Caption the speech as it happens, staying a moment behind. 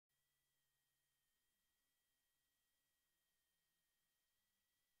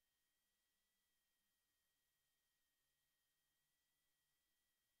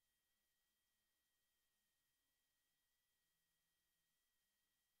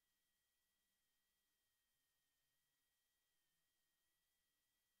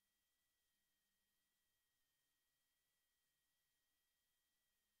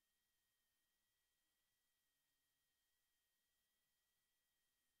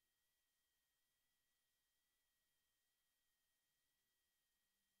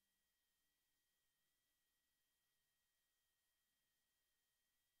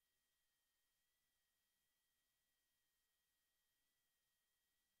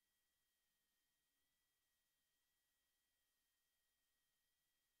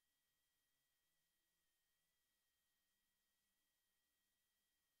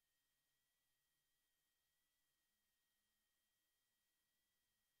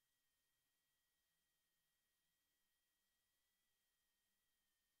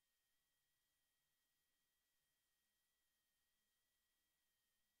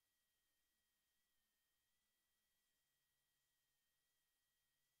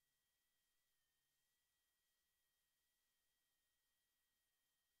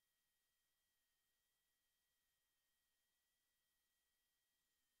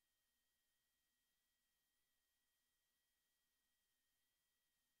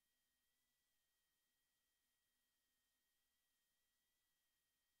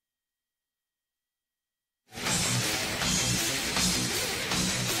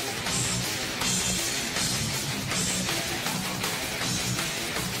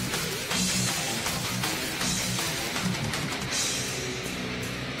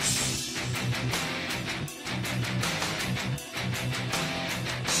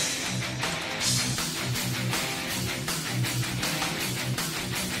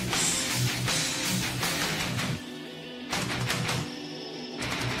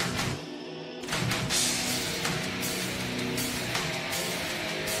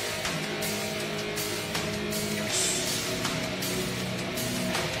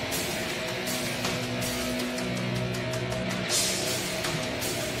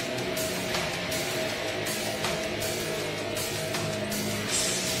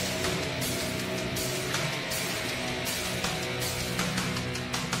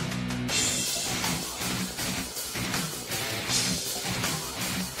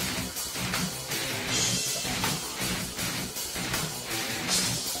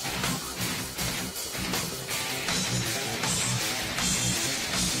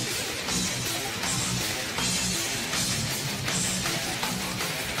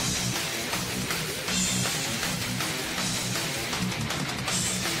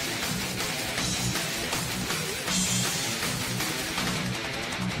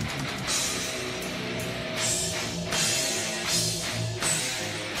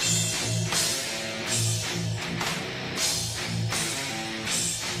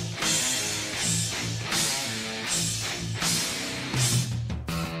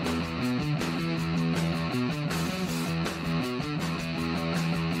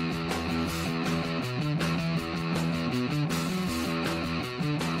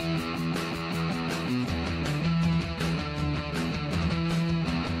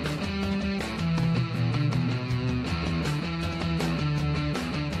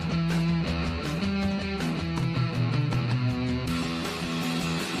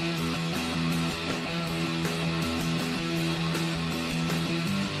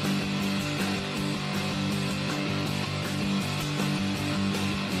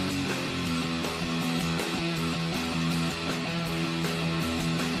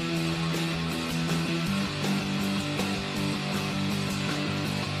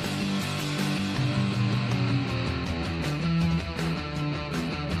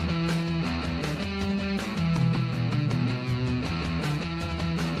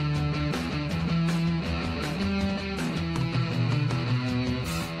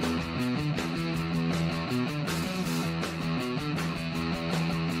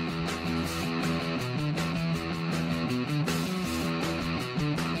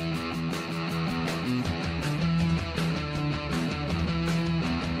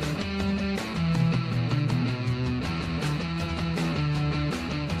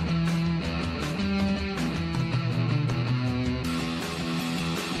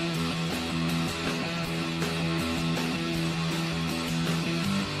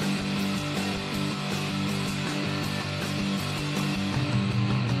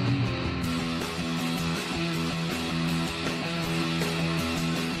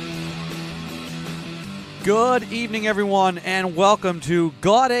Good evening, everyone, and welcome to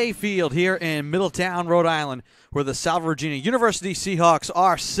Gaudet Field here in Middletown, Rhode Island, where the Salve Regina University Seahawks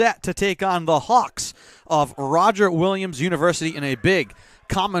are set to take on the Hawks of Roger Williams University in a big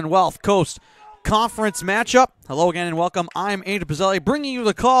Commonwealth Coast Conference matchup. Hello again and welcome. I'm Andrew Pizzelli, bringing you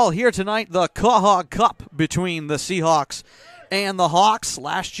the call here tonight, the Quahog Cup between the Seahawks and the Hawks.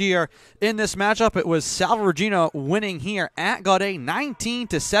 Last year in this matchup, it was Salve Regina winning here at Gaudet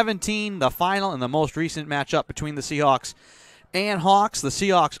 19-17, the final and the most recent matchup between the Seahawks and Hawks. The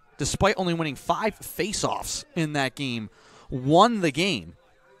Seahawks, despite only winning 5 face-offs in that game, won the game.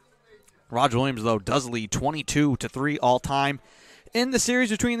 Roger Williams, though, does lead 22-3 all-time in the series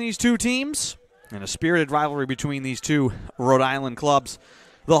between these two teams, and a spirited rivalry between these two Rhode Island clubs.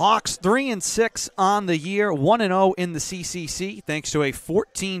 The Hawks 3-6 on the year, 1-0 in the CCC, thanks to a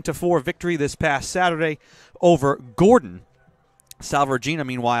 14-4 victory this past Saturday over Gordon. Salve Regina,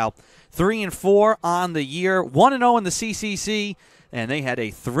 meanwhile, 3-4 on the year, 1-0 in the CCC, and they had a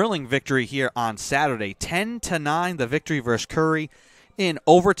thrilling victory here on Saturday, 10-9, the victory versus Curry in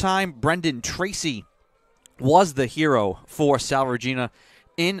overtime. Brendan Tracy was the hero for Salve Regina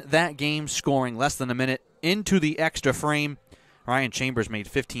in that game, scoring less than a minute into the extra frame. Ryan Chambers made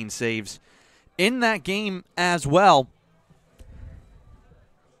 15 saves in that game as well.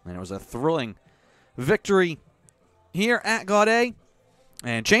 And it was a thrilling victory here at Gaudet.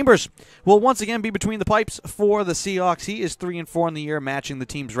 And Chambers will once again be between the pipes for the Seahawks. He is 3-4 in the year, matching the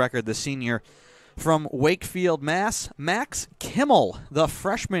team's record. The senior from Wakefield, Mass. Max Kimmel, the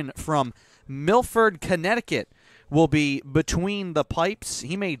freshman from Milford, Connecticut, will be between the pipes.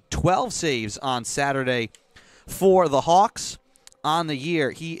 He made 12 saves on Saturday for the Hawks. On the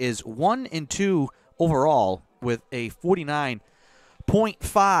year, he is 1-2 overall with a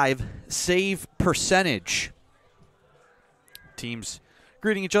 49.5 save percentage. Teams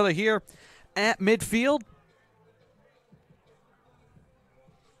greeting each other here at midfield.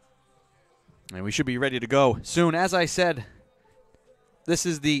 And we should be ready to go soon. As I said, this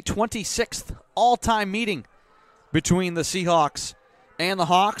is the 26th all-time meeting between the Seahawks and the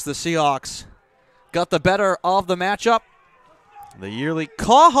Hawks. The Seahawks got the better of the matchup. The yearly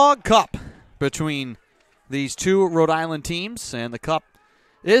Quahog Cup between these two Rhode Island teams, and the cup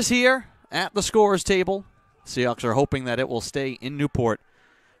is here at the scorers table. Seahawks are hoping that it will stay in Newport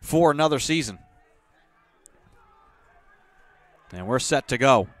for another season. And we're set to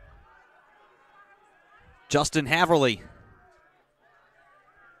go. Justin Haverly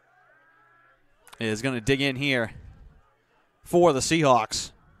is going to dig in here for the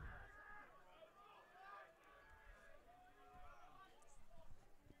Seahawks.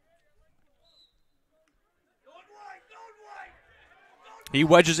 He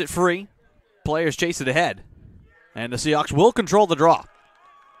wedges it free. Players chase it ahead. And the Seahawks will control the draw.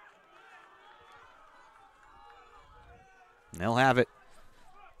 They'll have it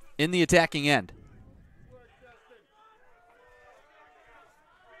in the attacking end.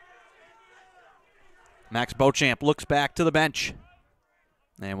 Max Beauchamp looks back to the bench.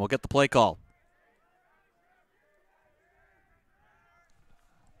 And we'll get the play call.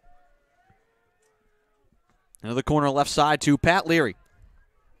 Into the corner left side to Pat Leary.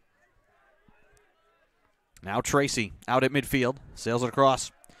 Now Tracy out at midfield. Sails it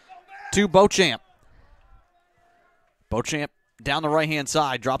across to Beauchamp. Beauchamp down the right-hand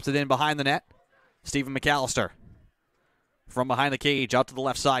side. Drops it in behind the net. Stephen McAllister from behind the cage out to the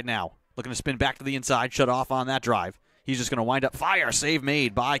left side now. Looking to spin back to the inside. Shut off on that drive. He's just going to wind up. Fire. Save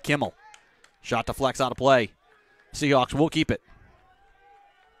made by Kimmel. Shot deflects out of play. Seahawks will keep it.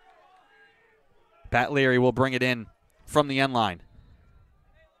 Pat Leary will bring it in from the end line.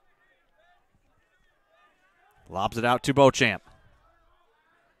 Lobs it out to Beauchamp.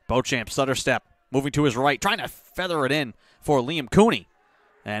 Beauchamp, stutter step, moving to his right, trying to feather it in for Liam Cooney.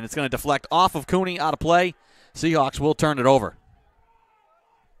 And it's going to deflect off of Cooney, out of play. Seahawks will turn it over.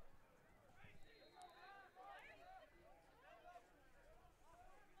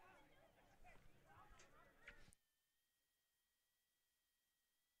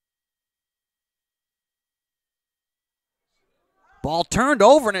 Ball turned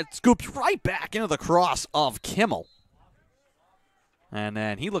over, and it scoops right back into the cross of Kimmel. And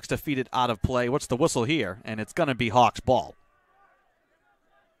then he looks to feed it out of play. What's the whistle here? And it's going to be Hawks ball.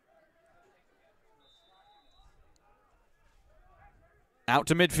 Out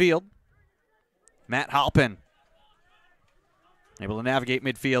to midfield. Matt Halpin able to navigate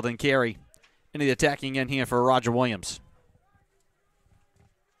midfield and carry into the attacking end here for Roger Williams.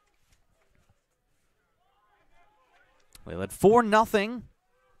 They led 4-0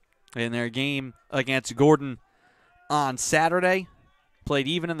 in their game against Gordon on Saturday. Played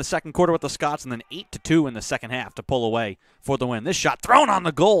even in the second quarter with the Scots, and then 8-2 in the second half to pull away for the win. This shot thrown on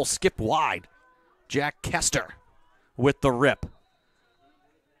the goal, skipped wide. Jack Kester with the rip.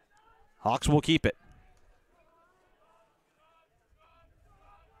 Hawks will keep it.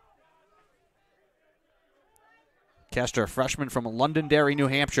 Kester, freshman from Londonderry, New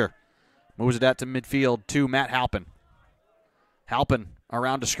Hampshire, moves it out to midfield to Matt Halpin. Halpin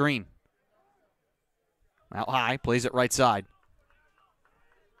around a screen. Out high, plays it right side.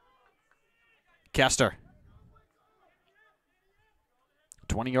 Kester.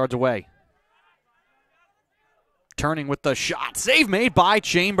 20 yards away. Turning with the shot. Save made by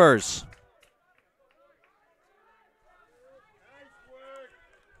Chambers.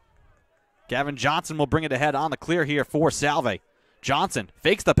 Gavin Johnson will bring it ahead on the clear here for Salve. Johnson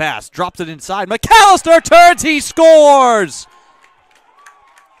fakes the pass, drops it inside. McAllister turns, he scores!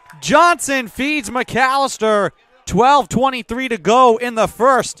 Johnson feeds McAllister. 12:23 to go in the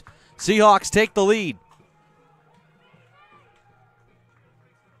first. Seahawks take the lead.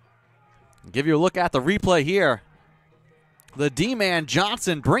 Give you a look at the replay here. The D-man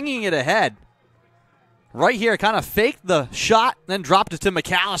Johnson bringing it ahead. Right here, kind of faked the shot, then dropped it to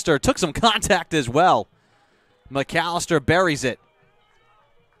McAllister. Took some contact as well. McAllister buries it.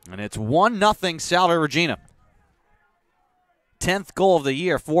 And it's 1-0 Salve Regina. 10th goal of the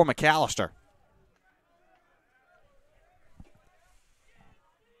year for McAllister.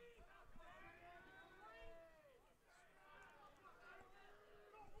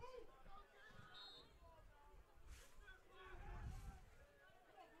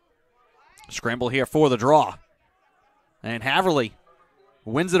 Scramble here for the draw. And Haverly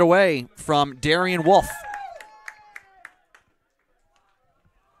wins it away from Darian Wolf.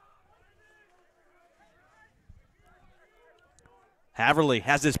 Haverly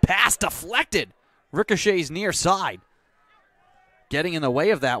has his pass deflected. Ricochets near side. Getting in the way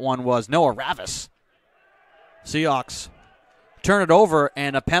of that one was Noah Ravis. Seahawks turn it over,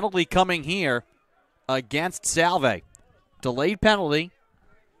 and a penalty coming here against Salve. Delayed penalty.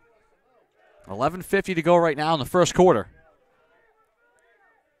 11:50 to go right now in the first quarter.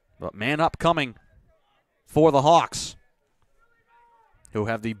 But man up coming for the Hawks, who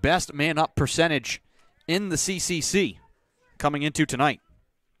have the best man up percentage in the CCC coming into tonight.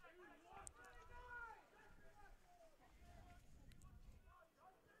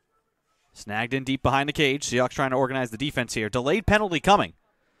 Snagged in deep behind the cage. Seahawks trying to organize the defense here. Delayed penalty coming.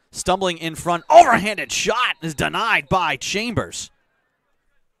 Stumbling in front. Overhanded shot is denied by Chambers.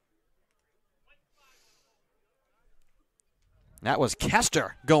 That was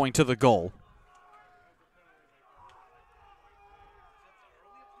Kester going to the goal.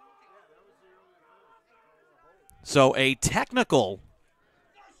 So a technical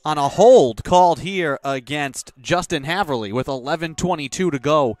on a hold called here against Justin Haverly with 11:22 to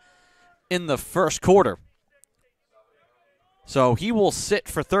go in the first quarter. So he will sit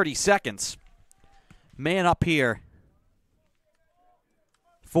for 30 seconds. Man up here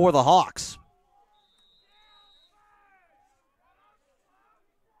for the Hawks.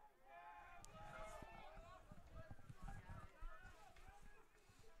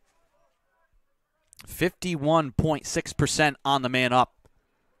 .6% on the man up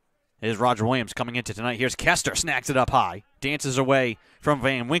is Roger Williams coming into tonight. Here's Kester, snacks it up high, dances away from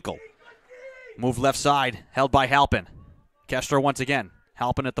Van Winkle. Move left side, held by Halpin. Kester once again,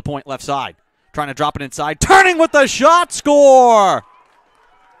 Halpin at the point left side, trying to drop it inside, turning with the shot, score!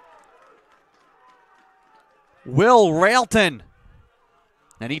 Will Railton.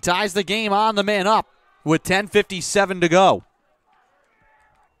 And he ties the game on the man up with 10:57 to go.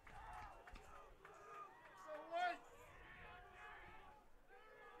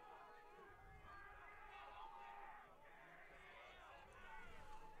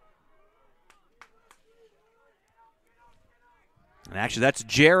 And actually, that's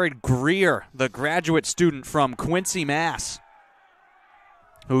Jared Greer, the graduate student from Quincy, Mass.,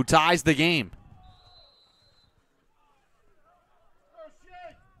 who ties the game.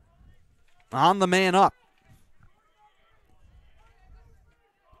 On the man up.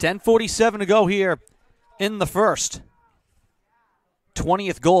 10:47 to go here in the first.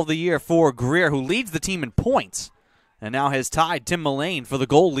 20th goal of the year for Greer, who leads the team in points and now has tied Tim Mullane for the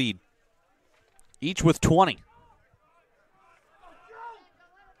goal lead, each with 20.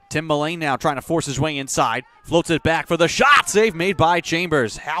 Tim Mullane now trying to force his way inside. Floats it back for the shot. Save made by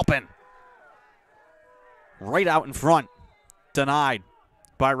Chambers. Halpin. Right out in front. Denied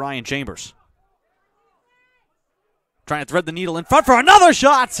by Ryan Chambers. Trying to thread the needle in front for another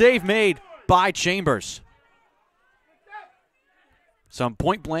shot. Save made by Chambers. Some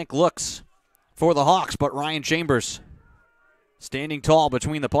point-blank looks for the Hawks, but Ryan Chambers standing tall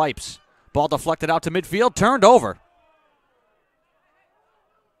between the pipes. Ball deflected out to midfield, turned over.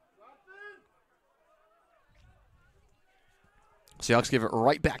 Seahawks give it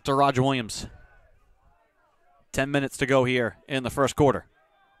right back to Roger Williams. 10 minutes to go here in the first quarter.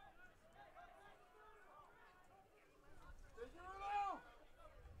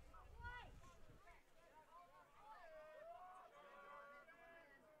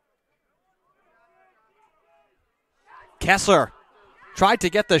 Kessler tried to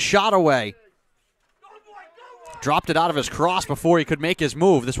get the shot away. Dropped it out of his cross before he could make his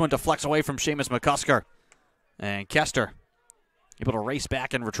move. This one deflects away from Seamus McCusker. And Kester able to race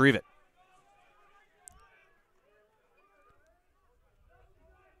back and retrieve it.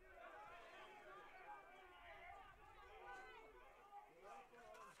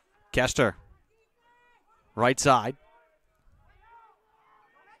 Kester, right side.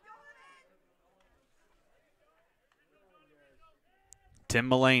 Tim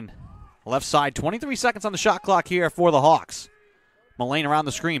Mullane, left side. 23 seconds on the shot clock here for the Hawks. Mullane around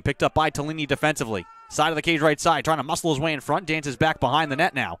the screen, picked up by Tellini defensively. Side of the cage right side, trying to muscle his way in front. Dances back behind the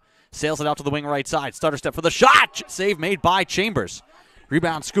net now. Sails it out to the wing right side. Stutter step for the shot. Save made by Chambers.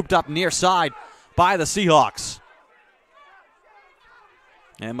 Rebound scooped up near side by the Seahawks.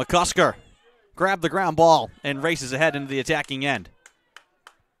 And McCusker grabbed the ground ball and races ahead into the attacking end.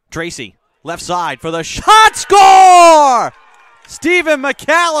 Tracy, left side for the shot. Score! Stephen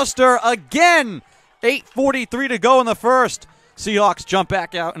McAllister again. 8:43 to go in the first. Seahawks jump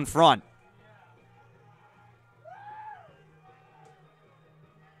back out in front.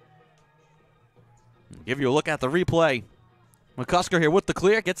 Give you a look at the replay. McCusker here with the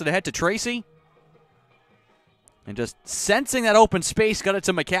clear. Gets it ahead to Tracy. And just sensing that open space, got it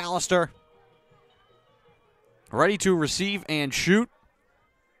to McAllister. Ready to receive and shoot.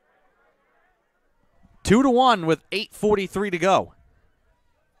 2-1 with 8:43 to go.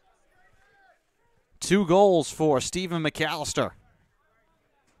 2 goals for Stephen McAllister.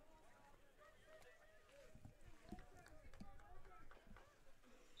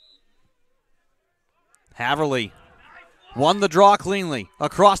 Haverly won the draw cleanly.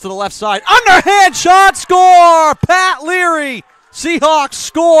 Across to the left side. Underhand shot, score! Pat Leary. Seahawks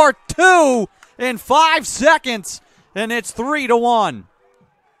score 2 in 5 seconds, and it's 3-1.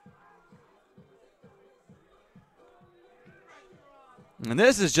 And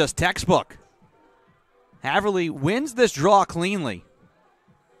this is just textbook. Haverly wins this draw cleanly.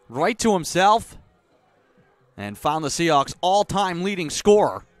 Right to himself. And found the Seahawks all-time leading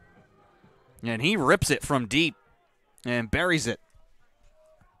scorer. And he rips it from deep and buries it.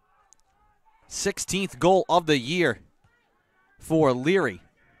 16th goal of the year for Leary.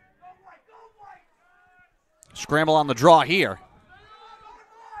 Scramble on the draw here.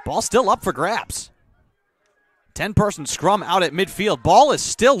 Ball still up for grabs. 10-person scrum out at midfield. Ball is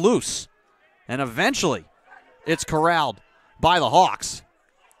still loose. And eventually, it's corralled by the Hawks.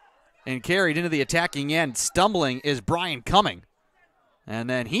 And carried into the attacking end. Stumbling is Brian Cumming. And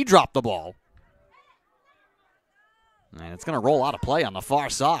then he dropped the ball. And it's going to roll out of play on the far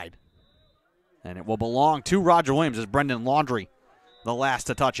side. And it will belong to Roger Williams as Brendan Laundrie, the last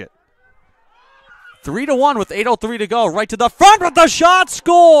to touch it. 3-1 with 8:03 to go. Right to the front with the shot.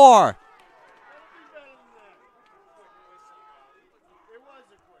 Score!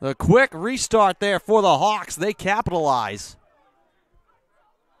 The quick restart there for the Hawks. They capitalize.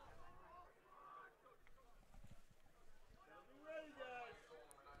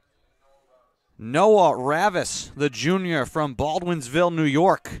 Noah Ravis, the junior from Baldwinsville, New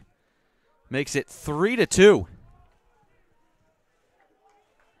York, makes it 3-2.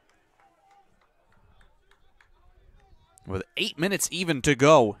 With 8 minutes even to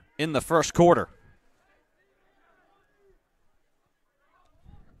go in the first quarter.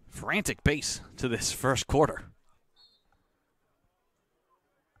 Frantic pace to this first quarter.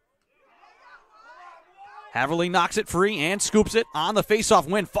 Haverly knocks it free and scoops it on the faceoff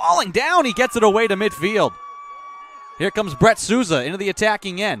win. Falling down, he gets it away to midfield. Here comes Brett Souza into the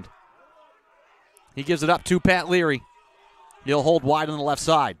attacking end. He gives it up to Pat Leary. He'll hold wide on the left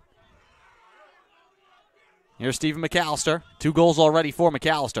side. Here's Stephen McAllister. 2 goals already for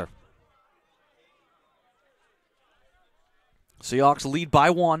McAllister. Seahawks lead by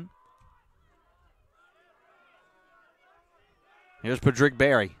 1. Here's Padraig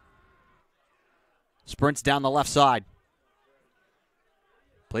Barry. Sprints down the left side.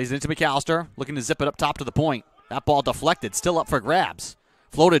 Plays it into McAllister. Looking to zip it up top to the point. That ball deflected. Still up for grabs.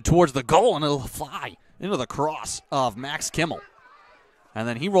 Floated towards the goal, and it'll fly into the cross of Max Kimmel. And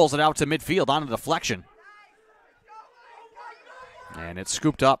then he rolls it out to midfield on a deflection. And it's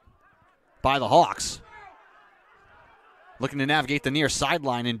scooped up by the Hawks. Looking to navigate the near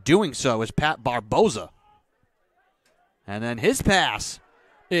sideline. In doing so is Pat Barboza. And then his pass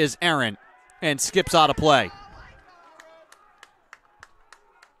is errant and skips out of play.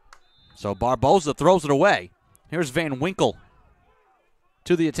 So Barboza throws it away. Here's Van Winkle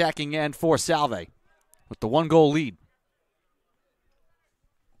to the attacking end for Salve with the 1-goal lead.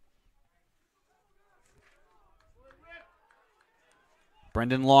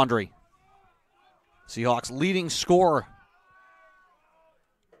 Brendan Laundrie, Seahawks leading scorer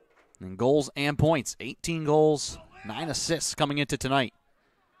in goals and points. 18 goals, 9 assists coming into tonight.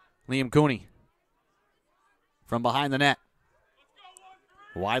 Liam Cooney from behind the net.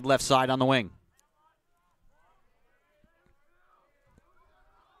 Wide left side on the wing.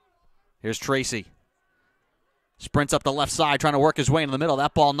 Here's Tracy. Sprints up the left side, trying to work his way into the middle.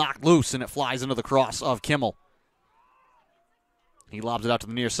 That ball knocked loose, and it flies into the cross of Kimmel. He lobs it out to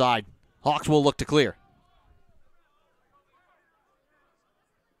the near side. Hawks will look to clear.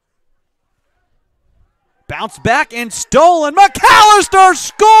 Bounce back and stolen. McAllister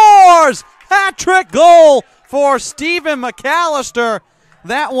scores! Hat-trick goal for Stephen McAllister.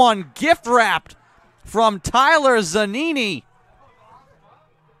 That one gift-wrapped from Tyler Zanini.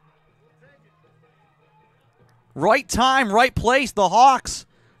 Right time, right place. The Hawks,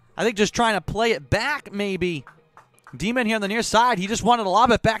 I think, just trying to play it back maybe. Demon here on the near side. He just wanted to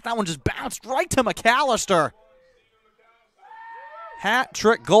lob it back. That one just bounced right to McAllister.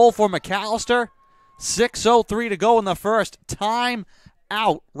 Hat-trick goal for McAllister. 6:03 to go in the first. Time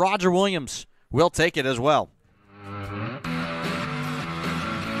out. Roger Williams will take it as well.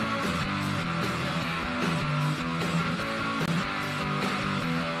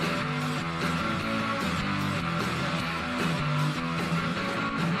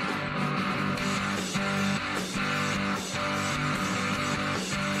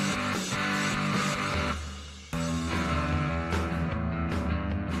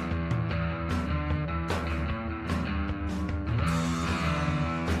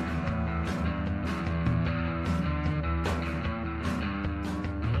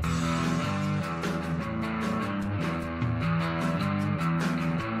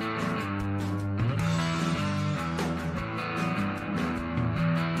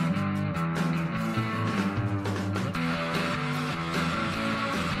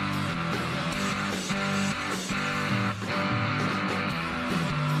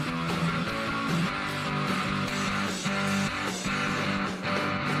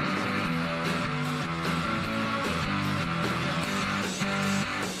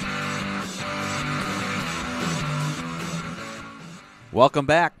 Welcome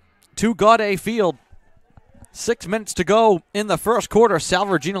back to Gaudet Field. 6 minutes to go in the first quarter. Salve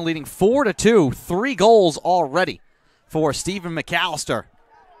Regina leading 4-2. 3 goals already for Stephen McAllister.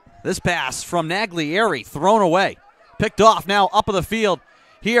 This pass from Naglieri thrown away. Picked off now up of the field.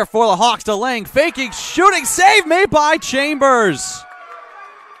 Here for the Hawks, delaying, faking, shooting, save made by Chambers.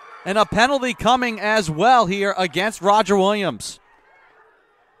 And a penalty coming as well here against Roger Williams.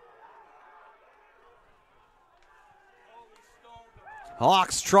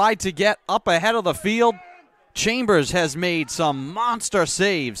 Hawks tried to get up ahead of the field. Chambers has made some monster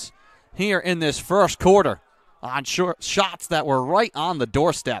saves here in this first quarter on short shots that were right on the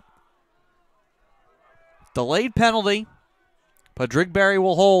doorstep. Delayed penalty, but Drigberry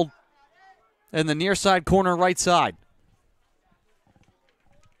will hold in the near side corner right side.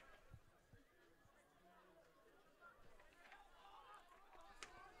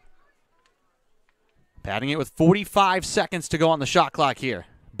 Padding it with 45 seconds to go on the shot clock here.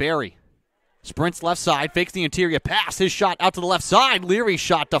 Barry sprints left side, fakes the interior pass. His shot out to the left side. Leary's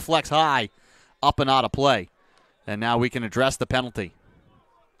shot deflects high, up and out of play. And now we can address the penalty.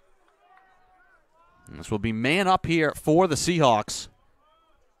 And this will be man up here for the Seahawks.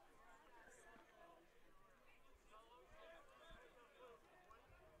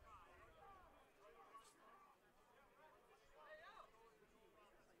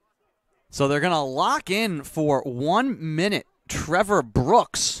 So they're going to lock in for 1 minute Trevor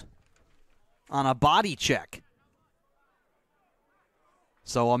Brooks on a body check.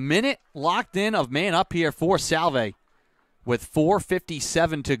 So a minute locked in of man up here for Salve with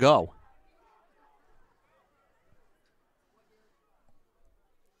 4:57 to go.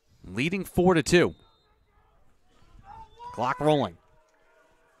 Leading 4-2. Clock rolling.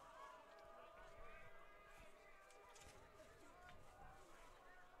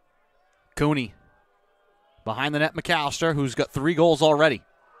 Cooney behind the net, McAllister, who's got 3 goals already.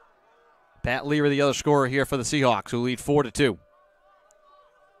 Pat Leary, the other scorer here for the Seahawks, who lead 4-2.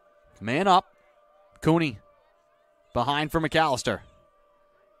 Man up. Cooney behind for McAllister.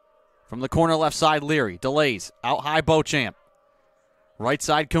 From the corner left side, Leary. Delays. Out high, Beauchamp. Right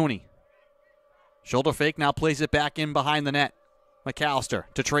side, Cooney. Shoulder fake, now plays it back in behind the net. McAllister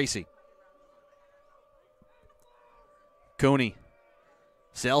to Tracy. Cooney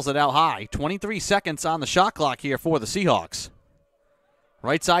sails it out high. 23 seconds on the shot clock here for the Seahawks.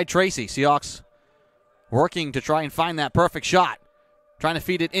 Right side, Tracy. Seahawks working to try and find that perfect shot. Trying to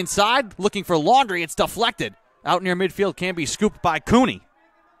feed it inside, looking for Laundry. It's deflected. Out near midfield, can be scooped by Cooney.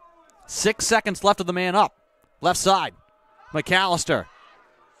 6 seconds left of the man up. Left side, McAllister.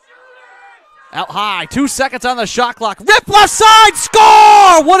 Out high, 2 seconds on the shot clock. Rip left side,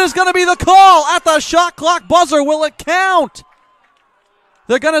 score! What is going to be the call at the shot clock buzzer? Will it count?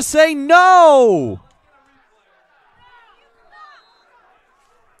 They're going to say no.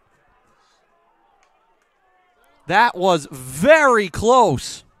 That was very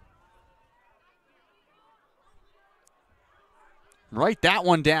close. Write that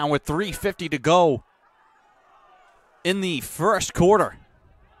one down with 3:50 to go in the first quarter.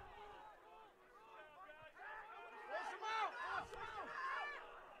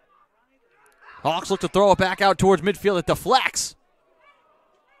 Hawks look to throw it back out towards midfield. It deflects.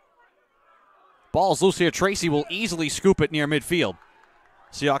 Ball's loose here. Tracy will easily scoop it near midfield.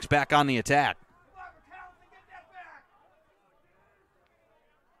 Seahawks back on the attack.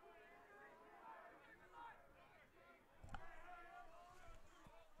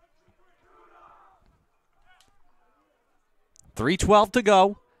 .312 to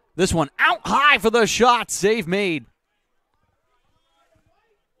go. This one out high for the shot. Save made.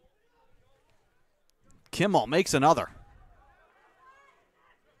 Kimmel makes another.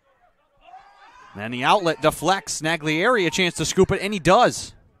 And the outlet deflects. Naglieri a chance to scoop it, and he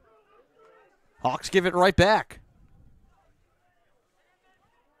does. Hawks give it right back.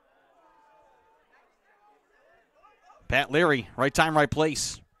 Pat Leary, right time, right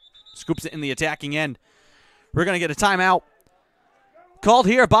place. Scoops it in the attacking end. We're going to get a timeout called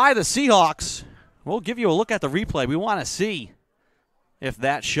here by the Seahawks. We'll give you a look at the replay. We want to see if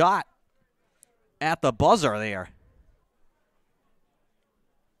that shot at the buzzer there.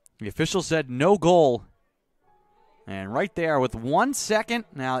 The official said no goal. And right there with 1 second,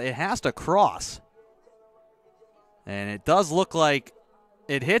 now it has to cross. And it does look like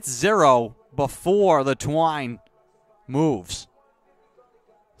it hits zero before the twine moves.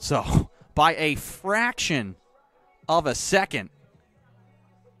 So by a fraction of a second,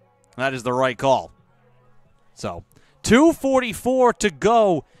 that is the right call. So 2:44 to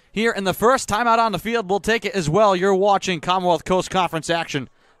go here in the first. Timeout on the field. We'll take it as well. You're watching Commonwealth Coast Conference action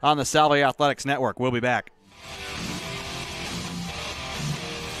on the Salve Athletics Network. We'll be back.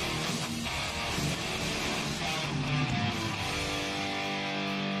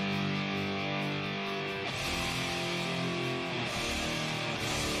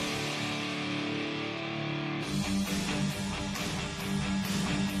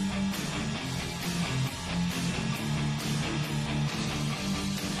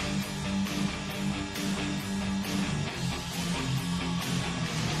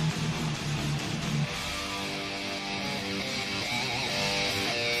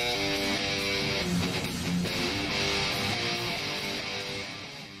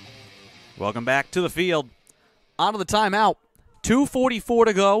 Welcome back to the field. Out of the timeout. 2:44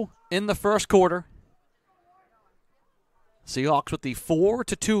 to go in the first quarter. Seahawks with the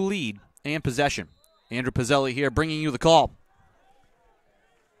 4-2 lead and possession. Andrew Pizzelli here bringing you the call.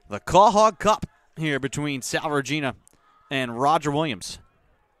 The Cahog Cup here between Salve Regina and Roger Williams.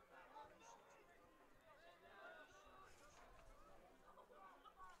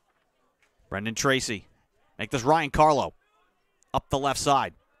 Brendan Tracy. Make this Ryan Carlo. Up the left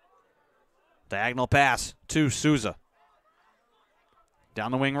side. Diagonal pass to Souza.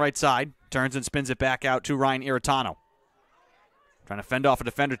 Down the wing right side. Turns and spins it back out to Ryan Iritano. Trying to fend off a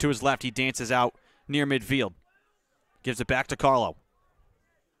defender to his left. He dances out near midfield. Gives it back to Carlo.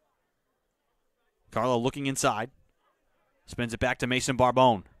 Carlo looking inside. Spins it back to Mason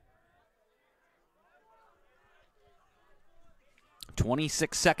Barbone.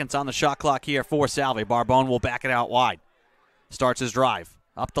 26 seconds on the shot clock here for Salve. Barbone will back it out wide. Starts his drive.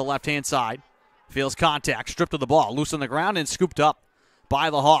 Up the left-hand side. Feels contact. Stripped of the ball. Loose on the ground and scooped up by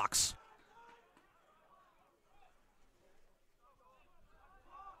the Hawks.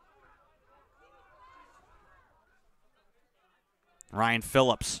 Ryan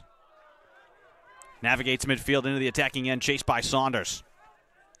Phillips navigates midfield into the attacking end, chased by Saunders.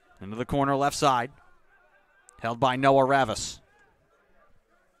 Into the corner left side. Held by Noah Ravis.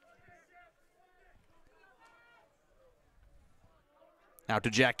 Out to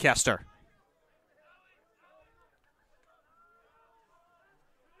Jack Kester.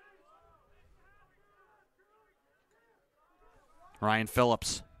 Ryan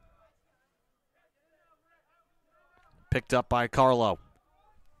Phillips. Picked up by Carlo.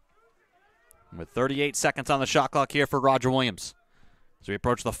 With 38 seconds on the shot clock here for Roger Williams as we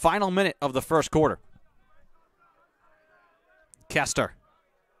approach the final minute of the first quarter. Kester.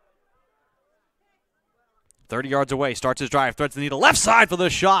 30 yards away, starts his drive, threads the needle, left side for the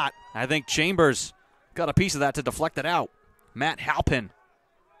shot. I think Chambers got a piece of that to deflect it out. Matt Halpin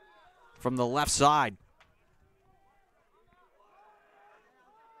from the left side.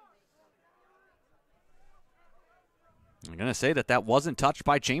 I'm going to say that wasn't touched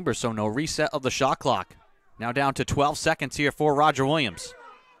by Chambers, so no reset of the shot clock. Now down to 12 seconds here for Roger Williams.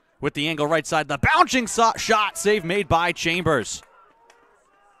 With the angle right side, the bouncing shot, save made by Chambers.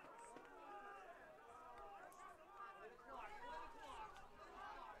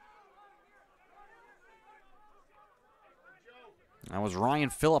 That was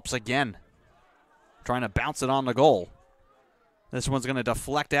Ryan Phillips again, trying to bounce it on the goal. This one's going to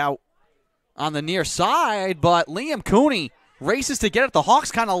deflect out on the near side, but Liam Cooney races to get it. The Hawks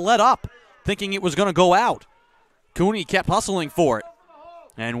kind of let up, thinking it was going to go out. Cooney kept hustling for it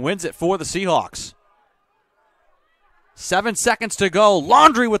and wins it for the Seahawks. 7 seconds to go.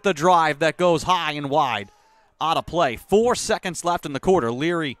 Laundry with the drive that goes high and wide. Out of play. 4 seconds left in the quarter.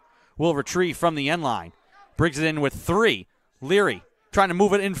 Leary will retrieve from the end line. Brings it in with 3. Leary trying to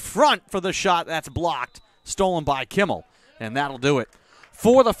move it in front for the shot that's blocked. Stolen by Kimmel. And that'll do it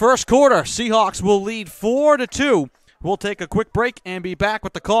for the first quarter. Seahawks will lead 4-2. We'll take a quick break and be back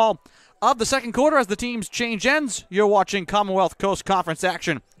with the call of the second quarter as the teams change ends. You're watching Commonwealth Coast Conference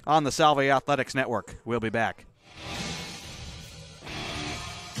action on the Salve Athletics Network. We'll be back.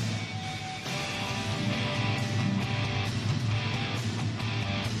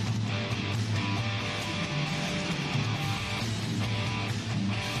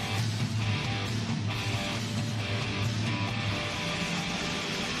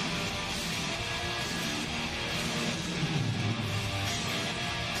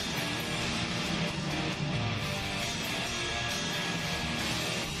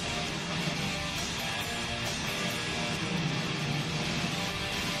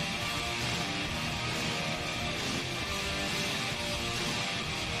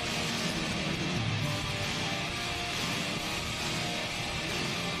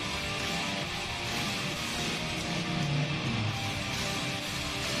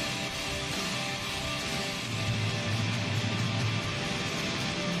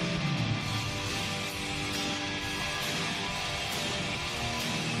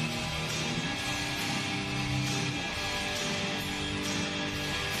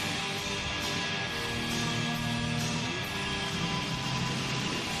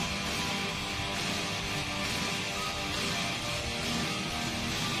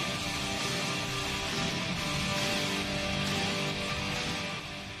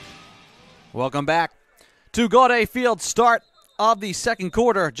 Welcome back to Gaudet Field. Start of the second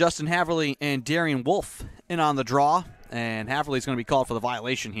quarter. Justin Haverly and Darian Wolf in on the draw. And Haverly's going to be called for the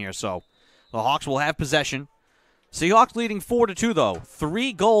violation here. So the Hawks will have possession. Seahawks leading 4-2, though.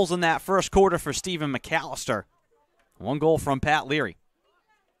 3 goals in that first quarter for Stephen McAllister. 1 goal from Pat Leary.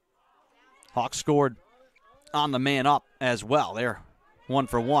 Hawks scored on the man up as well. They're 1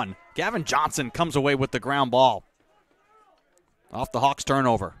 for 1. Gavin Johnson comes away with the ground ball off the Hawks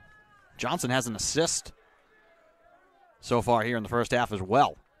turnover. Johnson has an assist so far here in the first half as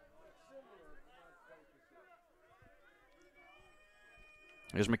well.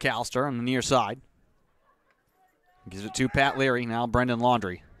 Here's McAllister on the near side. Gives it to Pat Leary. Now Brendan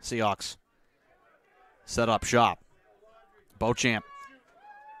Laundry. Seahawks set up shop. Beauchamp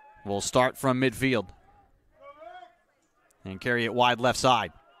will start from midfield and carry it wide left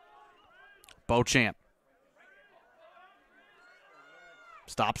side. Beauchamp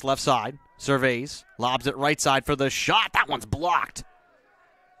stops left side, surveys, lobs it right side for the shot. That one's blocked.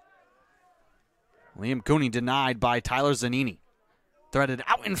 Liam Cooney denied by Tyler Zanini. Threaded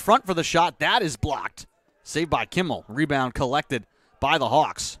out in front for the shot. That is blocked. Saved by Kimmel. Rebound collected by the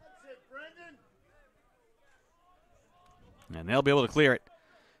Hawks. And they'll be able to clear it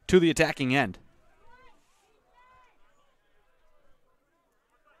to the attacking end.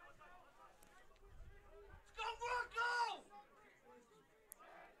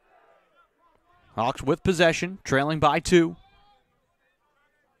 Hawks with possession, trailing by 2.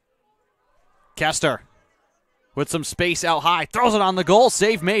 Kester with some space out high, throws it on the goal,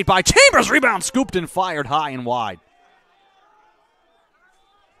 save made by Chambers, rebound scooped and fired high and wide.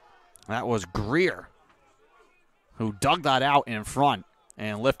 That was Greer who dug that out in front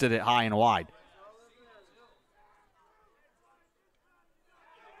and lifted it high and wide.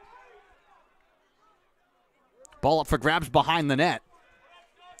 Ball up for grabs behind the net.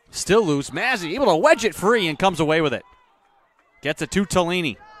 Still loose. Mazzy able to wedge it free and comes away with it. Gets it to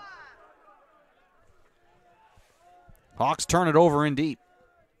Tellini. Hawks turn it over in deep.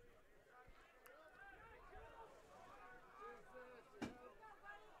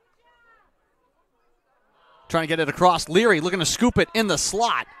 Trying to get it across. Leary looking to scoop it in the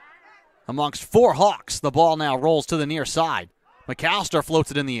slot. Amongst 4 Hawks, the ball now rolls to the near side. McAllister floats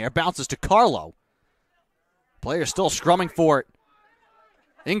it in the air, bounces to Carlo. Player still scrumming for it.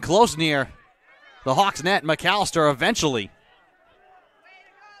 In close near the Hawks net, McAllister eventually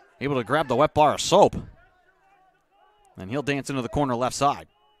able to grab the wet bar of soap. And he'll dance into the corner left side.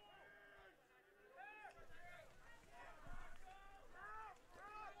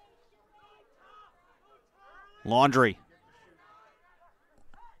 Laundry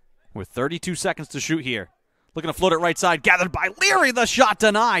with 32 seconds to shoot here. Looking to float it right side. Gathered by Leary. The shot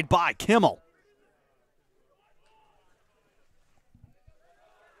denied by Kimmel.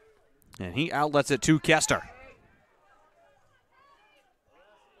 And he outlets it to Kester.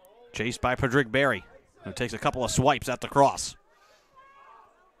 Chased by Pedrick Berry, who takes a couple of swipes at the cross.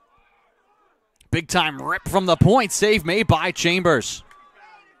 Big time rip from the point. Save made by Chambers.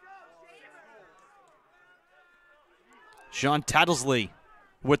 Sean Tattlesly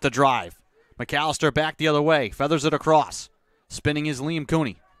with the drive. McAllister back the other way. Feathers it across. Spinning is Liam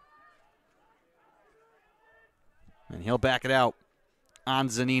Cooney. And he'll back it out on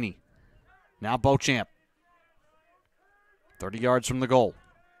Zanini. Now Beauchamp. 30 yards from the goal.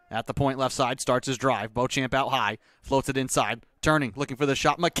 At the point left side, starts his drive. Beauchamp out high. Floats it inside. Turning, looking for the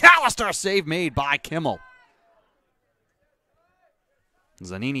shot. McAllister, save made by Kimmel.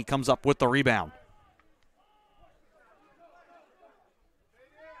 Zanini comes up with the rebound.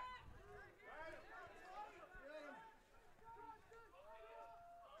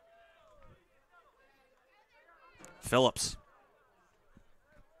 Phillips.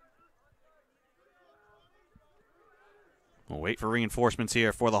 We'll wait for reinforcements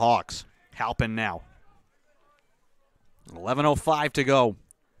here for the Hawks. Halpin now. 11:05 to go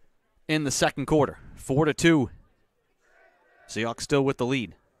in the second quarter. 4-2. Seahawks still with the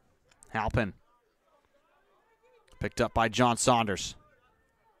lead. Halpin. Picked up by John Saunders.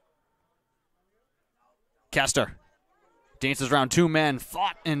 Kester. Dances around 2 men.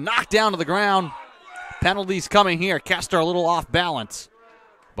 Fought and knocked down to the ground. Penalties coming here. Kester a little off balance,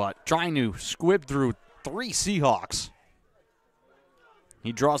 but trying to squib through 3 Seahawks.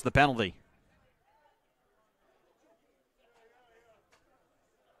 He draws the penalty.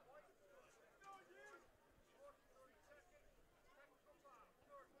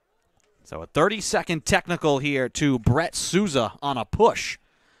 So a 30-second technical here to Brett Souza on a push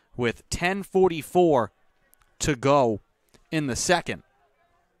with 10:44 to go in the second.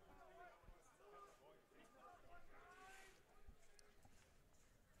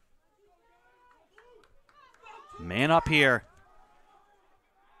 Man up here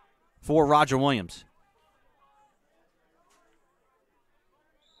for Roger Williams.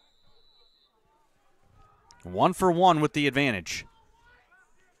 One for one with the advantage.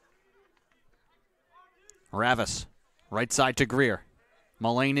 Ravis, right side to Greer.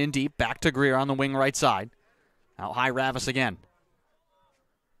 Mullane in deep, back to Greer on the wing right side. Out high, Ravis again.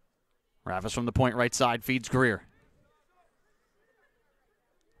 Ravis from the point right side feeds Greer.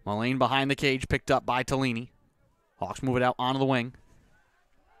 Mullane behind the cage, picked up by Tellini. Hawks move it out onto the wing.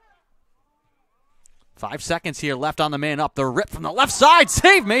 5 seconds here left on the man up. The rip from the left side.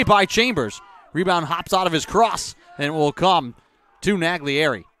 Save made by Chambers. Rebound hops out of his cross, and it will come to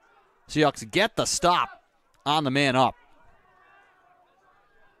Naglieri. Seahawks get the stop on the man up.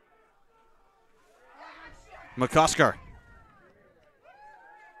 McCusker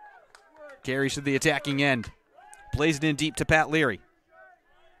carries to the attacking end. Plays it in deep to Pat Leary.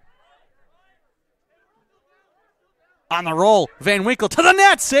 On the roll, Van Winkle to the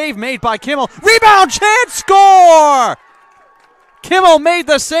net. Save made by Kimmel. Rebound, chance, score! Kimmel made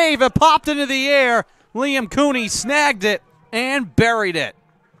the save. It popped into the air. Liam Cooney snagged it and buried it.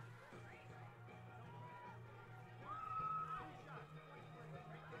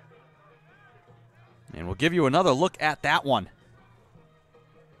 And we'll give you another look at that one.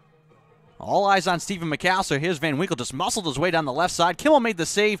 All eyes on Stephen McAllister. Here's Van Winkle, just muscled his way down the left side. Kimmel made the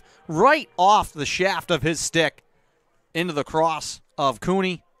save right off the shaft of his stick into the cross of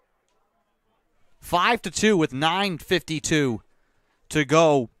Cooney. 5-2 with 9:52 to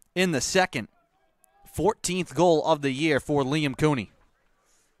go in the second. 14th goal of the year for Liam Cooney.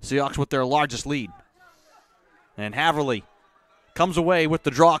 Seahawks with their largest lead. And Haverly comes away with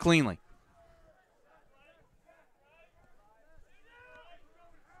the draw cleanly.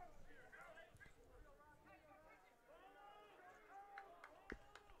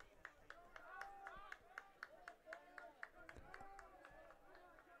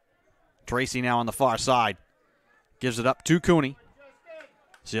 Tracy now on the far side. Gives it up to Cooney.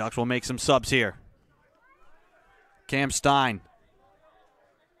 Seahawks will make some subs here. Cam Stein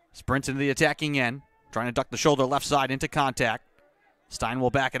sprints into the attacking end, trying to duck the shoulder left side into contact. Stein will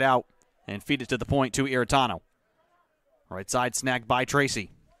back it out and feed it to the point to Iritano. Right side snagged by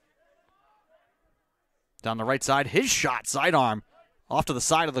Tracy. Down the right side, his shot, sidearm, off to the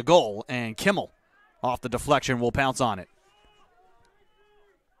side of the goal, and Kimmel, off the deflection, will pounce on it.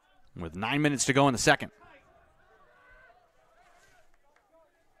 With 9 minutes to go in the second.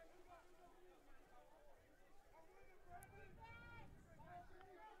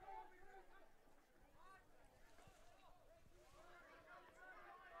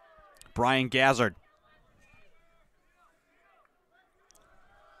 Brian Gazzard.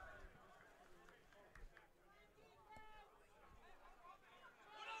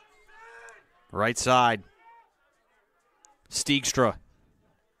 Right side. Steegstra.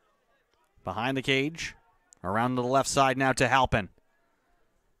 Behind the cage. Around to the left side now to Halpin.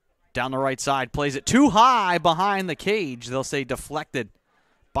 Down the right side. Plays it too high behind the cage. They'll say deflected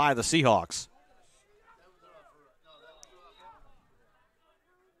by the Seahawks.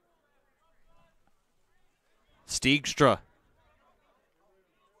 Steegstra.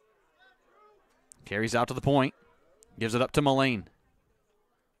 Carries out to the point. Gives it up to Mullane.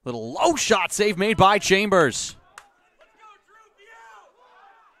 Little low shot save made by Chambers.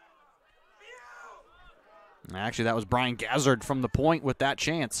 Actually, that was Brian Gazzard from the point with that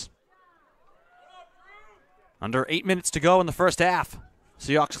chance. Under 8 minutes to go in the first half.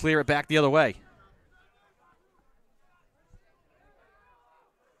 Seahawks clear it back the other way.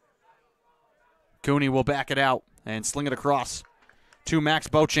 Cooney will back it out and sling it across to Max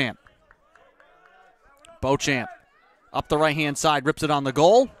Beauchamp. Beauchamp up the right-hand side, rips it on the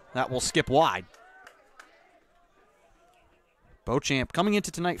goal. That will skip wide. Beauchamp coming into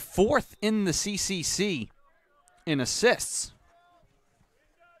tonight 4th in the CCC in assists.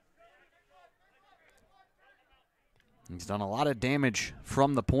 He's done a lot of damage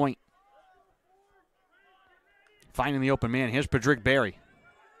from the point. Finding the open man. Here's Pedrick Barry.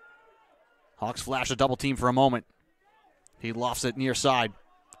 Hawks flash a double team for a moment. He lofts it near side.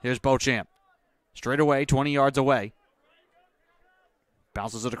 Here's Beauchamp. Straight away, 20 yards away.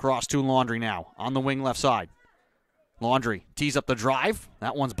 Bounces it across to Laundry now. On the wing left side. Laundry tees up the drive.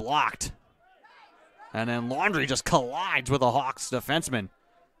 That one's blocked. And then Laundry just collides with a Hawks defenseman.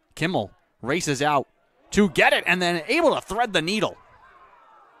 Kimmel races out to get it and then able to thread the needle.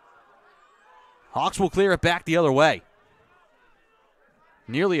 Hawks will clear it back the other way.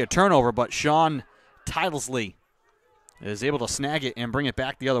 Nearly a turnover, but Sean Tilesley is able to snag it and bring it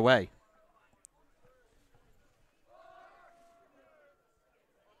back the other way.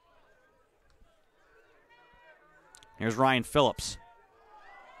 Here's Ryan Phillips.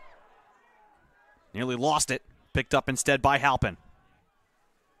 Nearly lost it. Picked up instead by Halpin.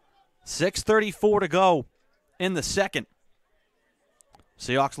 6:34 to go in the second.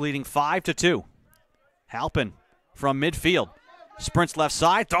 Seahawks leading 5-2. Halpin from midfield. Sprints left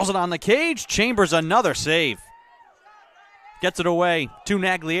side. Throws it on the cage. Chambers another save. Gets it away to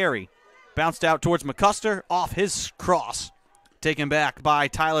Naglieri. Bounced out towards McCuster. Off his cross. Taken back by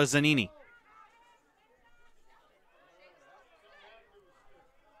Tyler Zanini.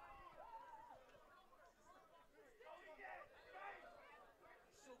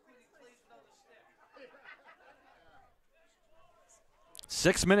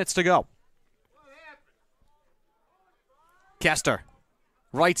 Six minutes to go. Kester.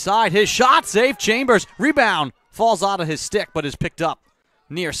 Right side. His shot. Save. Chambers. Rebound. Falls out of his stick, but is picked up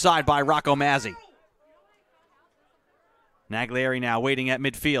near side by Rocco Mazzi. Naglieri now waiting at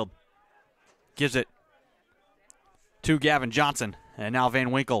midfield. Gives it to Gavin Johnson. And now Van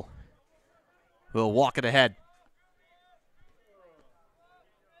Winkle will walk it ahead.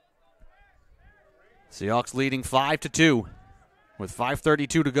 Seahawks leading 5-2 with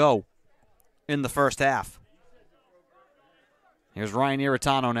 5:32 to go in the first half. Here's Ryan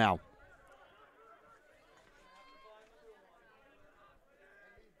Iritano now.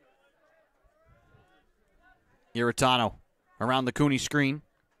 Iritano around the Cooney screen.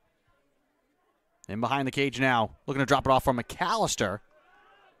 In behind the cage now. Looking to drop it off from McAllister.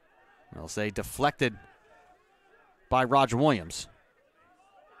 They'll say deflected by Roger Williams.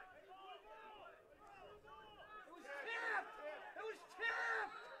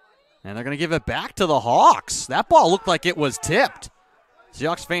 And they're going to give it back to the Hawks. That ball looked like it was tipped.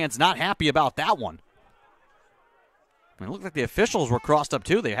 Seahawks fans not happy about that one. I mean, it looked like the officials were crossed up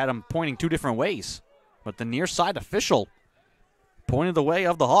too. They had them pointing two different ways. But the near side official pointed the way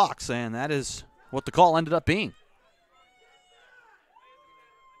of the Hawks, and that is what the call ended up being.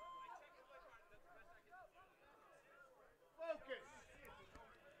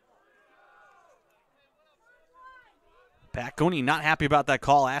 Pat Cooney not happy about that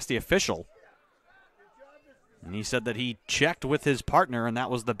call, asked the official. And he said that he checked with his partner and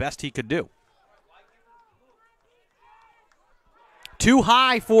that was the best he could do. Too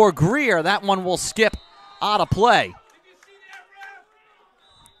high for Greer. That one will skip out of play.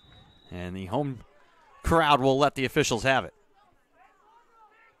 And the home crowd will let the officials have it.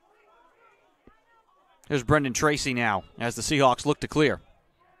 Here's Brendan Tracy now as the Seahawks look to clear.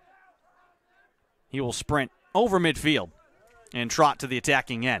 He will sprint over midfield and trot to the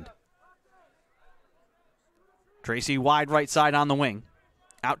attacking end. Tracy wide right side on the wing.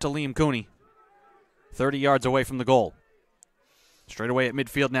 Out to Liam Cooney. 30 yards away from the goal. Straight away at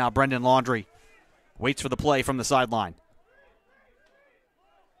midfield now, Brendan Laundrie waits for the play from the sideline.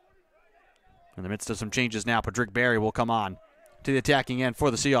 In the midst of some changes now, Patrick Barry will come on to the attacking end for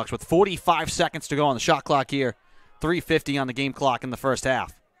the Seahawks with 45 seconds to go on the shot clock here. 3:50 on the game clock in the first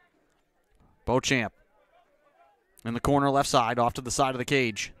half. Beauchamp in the corner left side, off to the side of the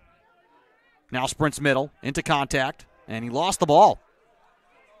cage. Now sprints middle, into contact, and he lost the ball.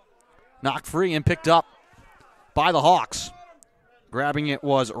 Knocked free and picked up by the Hawks. Grabbing it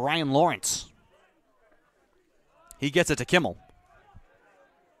was Ryan Lawrence. He gets it to Kimmel.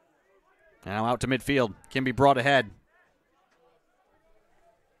 Now out to midfield. Can be brought ahead.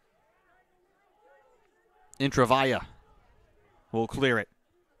 Intravaya will clear it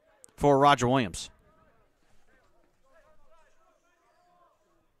for Roger Williams.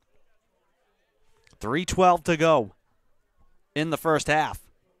 .3:12 to go in the first half.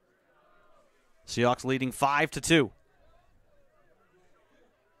 Seahawks leading 5-2.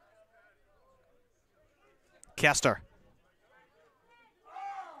 Kester.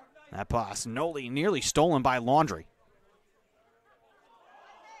 That pass nearly stolen by Laundrie.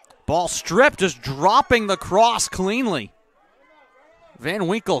 Ball stripped, just dropping the cross cleanly. Van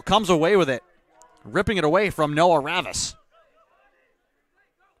Winkle comes away with it, ripping it away from Noah Ravis.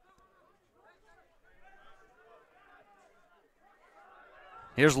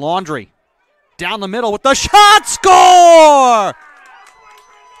 Here's Laundrie. Down the middle with the shot, score!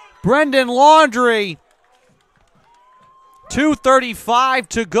 Brendan Laundrie. 2:35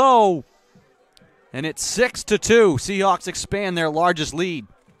 to go. And it's 6-2. Seahawks expand their largest lead.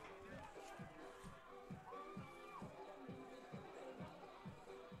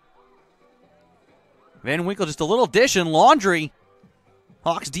 Van Winkle just a little dish, and Laundrie.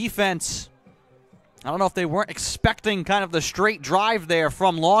 Hawks defense. I don't know if they weren't expecting kind of the straight drive there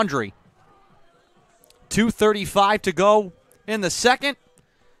from Laundrie. 2:35 to go in the second.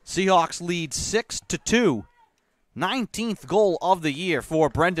 Seahawks lead 6-2. 19th goal of the year for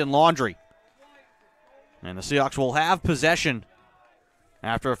Brendan Laundrie. And the Seahawks will have possession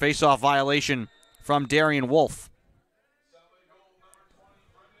after a face-off violation from Darian Wolf.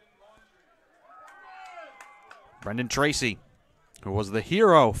 Brendan Tracy, who was the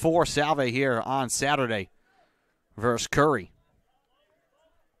hero for Salve here on Saturday versus Curry,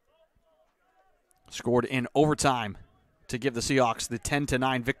 scored in overtime to give the Seahawks the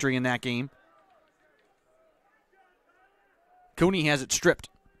 10-9 victory in that game. Cooney has it stripped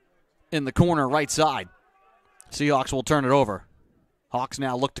in the corner right side. Seahawks will turn it over. Hawks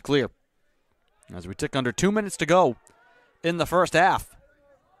now look to clear as we tick under 2 minutes to go in the first half.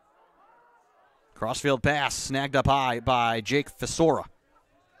 Crossfield pass snagged up high by Jake Fisora.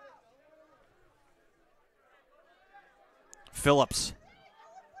 Phillips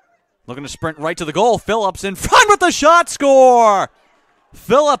looking to sprint right to the goal. Phillips in front with the shot, score!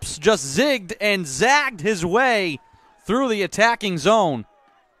 Phillips just zigged and zagged his way through the attacking zone.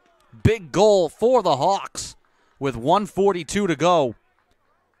 Big goal for the Hawks with 1:42 to go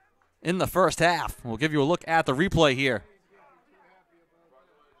in the first half. We'll give you a look at the replay here.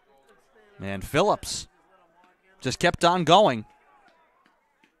 And Phillips just kept on going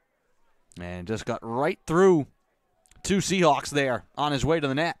and just got right through two Seahawks there on his way to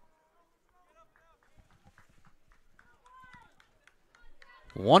the net.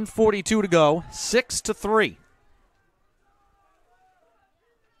 1:42 to go, 6-3.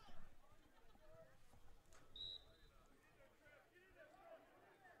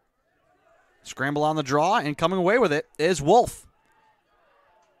 Scramble on the draw, and coming away with it is Wolf.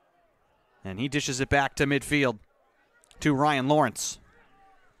 And he dishes it back to midfield to Ryan Lawrence.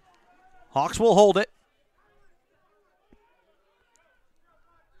 Hawks will hold it.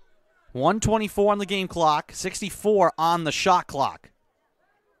 1:24 on the game clock, 64 on the shot clock.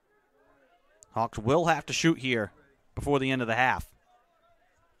 Hawks will have to shoot here before the end of the half.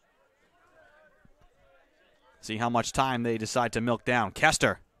 See how much time they decide to milk down.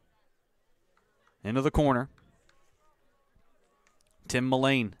 Kester into the corner. Tim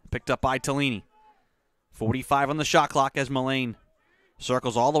Mullane picked up by Tellini. 45 on the shot clock as Mullane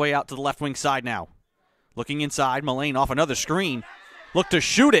circles all the way out to the left wing side now. Looking inside, Mullane off another screen. Look to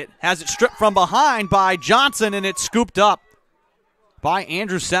shoot it. Has it stripped from behind by Johnson, and it's scooped up by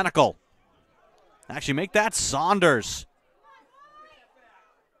Andrew Senecal. Actually, make that Saunders.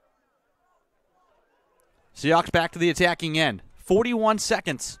 Seahawks back to the attacking end. 41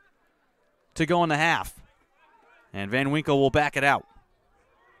 seconds to go in the half. And Van Winkle will back it out.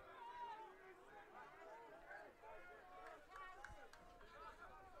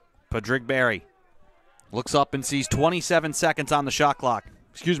 Padrigberry looks up and sees 27 seconds on the shot clock.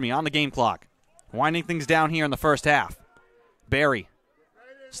 On the game clock. Winding things down here in the first half. Barry.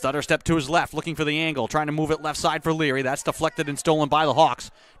 Stutter step to his left, looking for the angle, trying to move it left side for Leary. That's deflected and stolen by the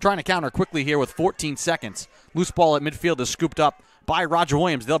Hawks. Trying to counter quickly here with 14 seconds. Loose ball at midfield is scooped up by Roger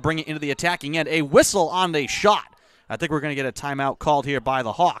Williams. They'll bring it into the attacking end. A whistle on the shot. I think we're going to get a timeout called here by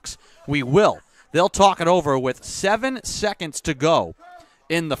the Hawks. We will. They'll talk it over with 7 seconds to go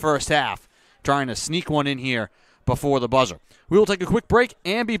in the first half. Trying to sneak one in here before the buzzer. We will take a quick break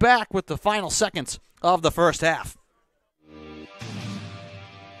and be back with the final seconds of the first half.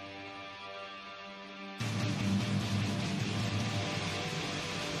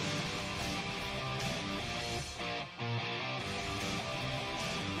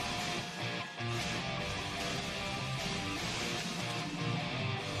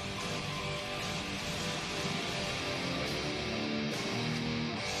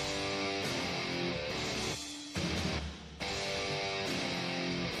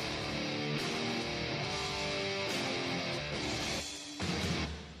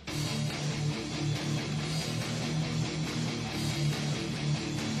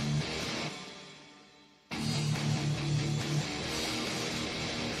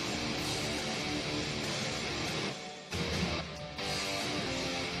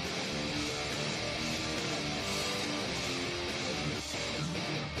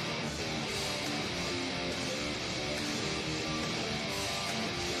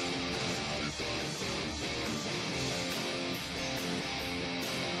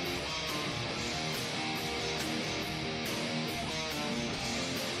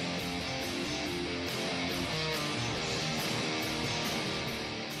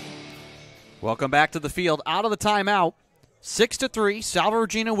 Welcome back to the field. Out of the timeout, 6-3, Salve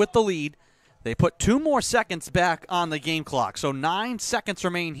Regina with the lead. They put 2 more seconds back on the game clock, so 9 seconds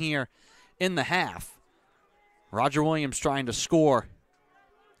remain here in the half. Roger Williams trying to score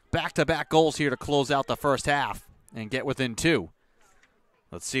back-to-back goals here to close out the first half and get within 2.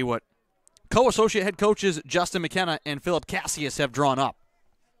 Let's see what co-associate head coaches Justin McKenna and Philip Cassius have drawn up.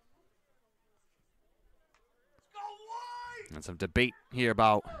 And some debate here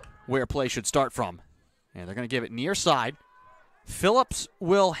about where play should start from. And they're going to give it near side. Phillips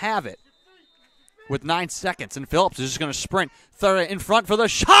will have it with 9 seconds. And Phillips is just going to sprint in front for the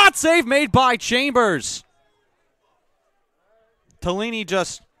shot. Save made by Chambers. Tellini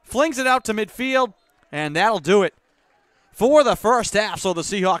just flings it out to midfield. And that'll do it for the first half. So the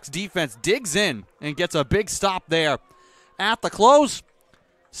Seahawks defense digs in and gets a big stop there at the close.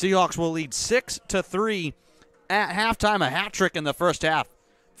 Seahawks will lead 6-3 at halftime. A hat trick in the first half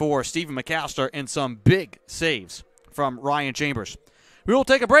for Stephen McAllister and some big saves from Ryan Chambers. We will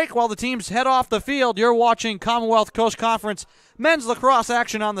take a break while the teams head off the field. You're watching Commonwealth Coast Conference men's lacrosse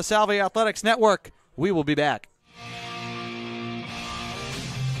action on the Salve Athletics Network. We will be back.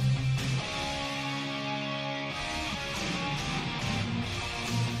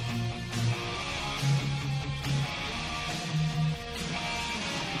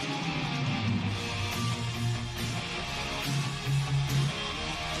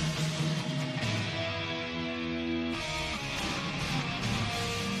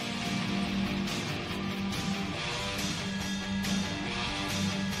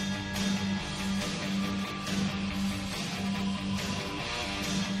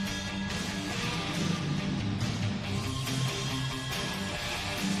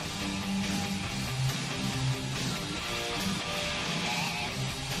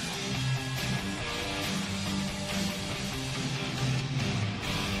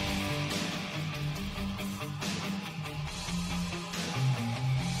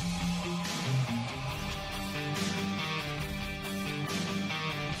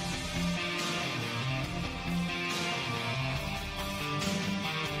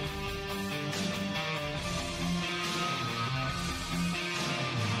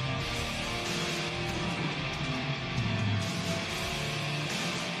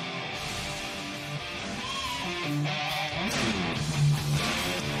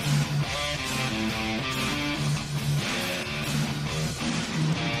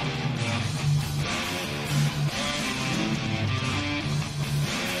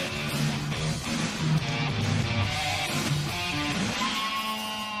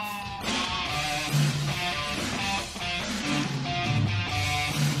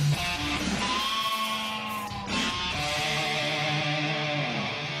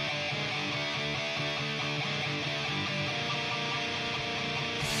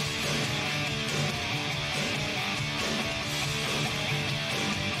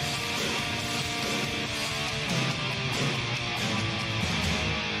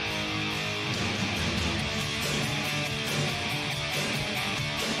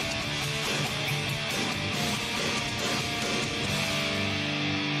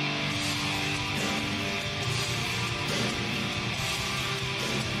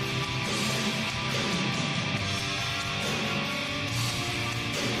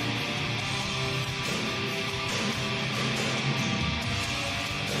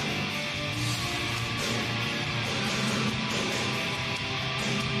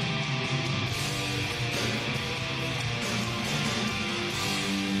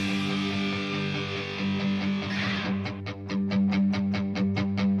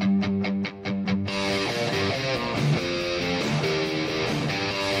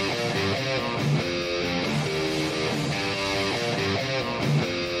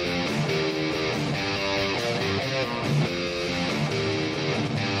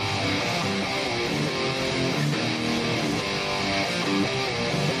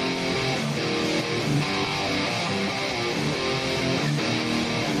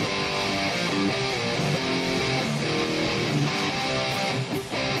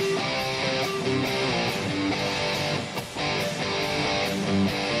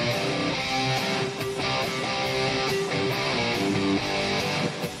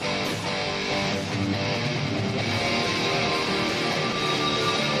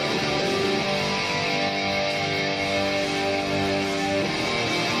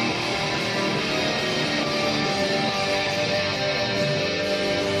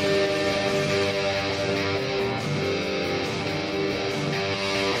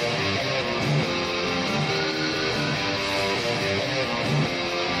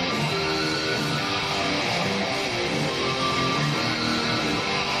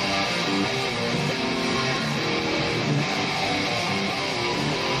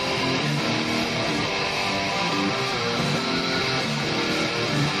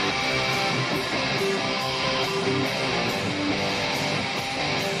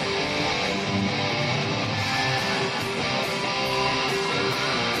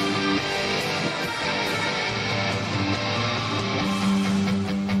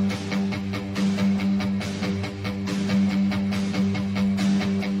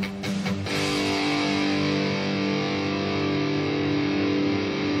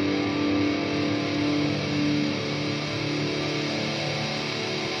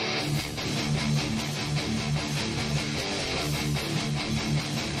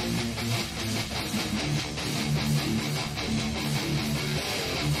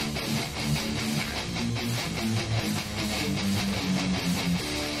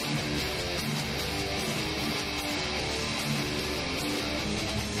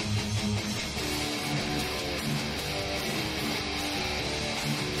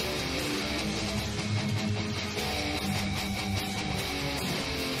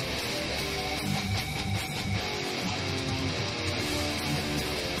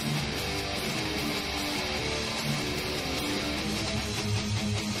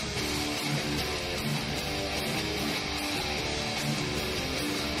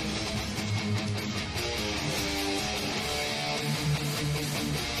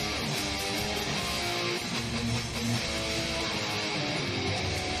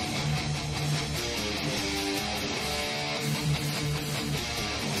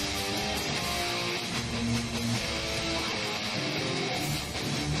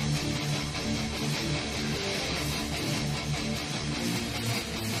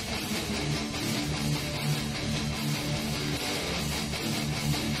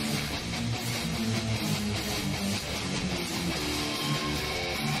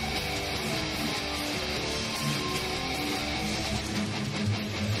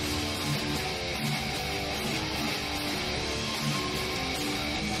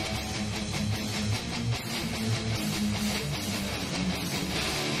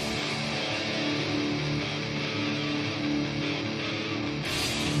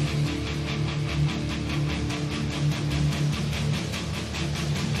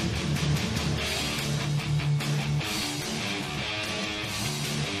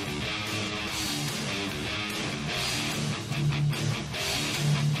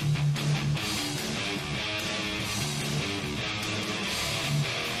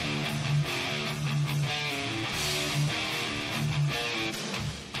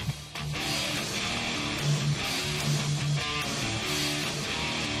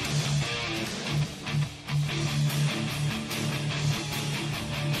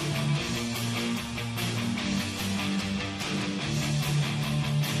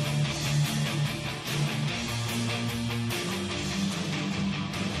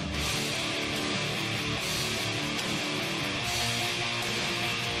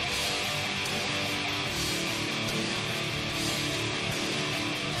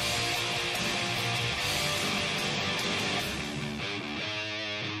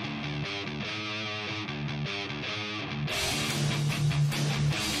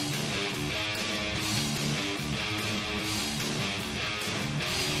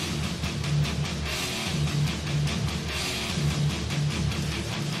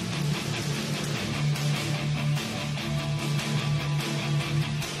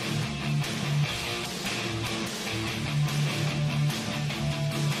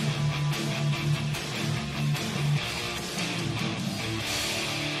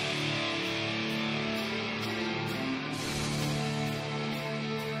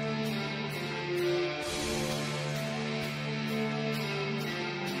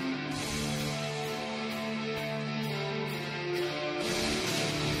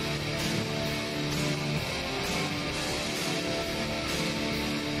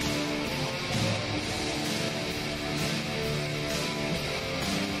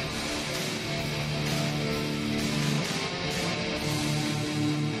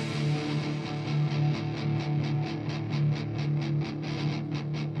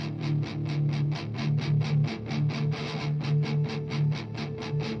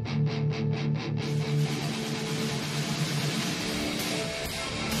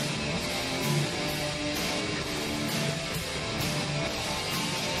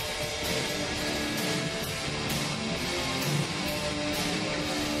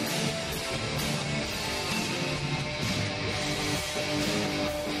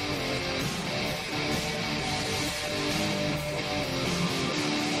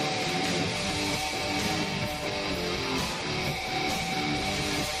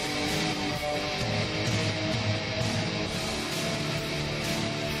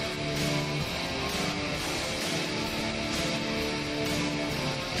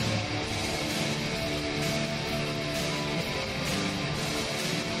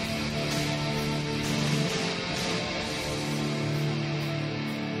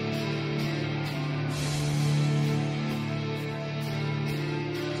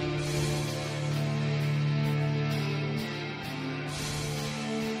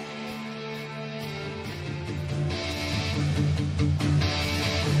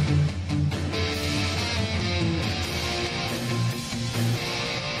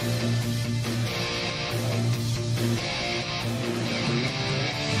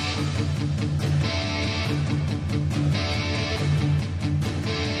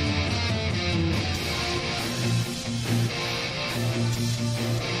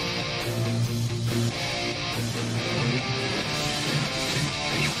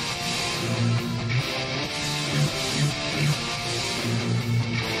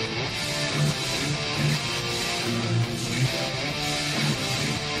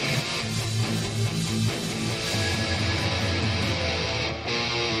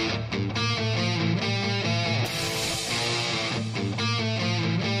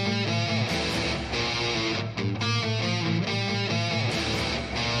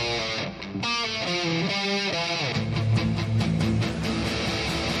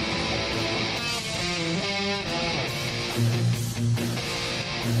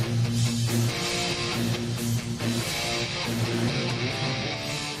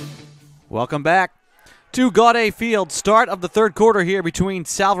 Welcome back to Gaudet Field. Start of the third quarter here between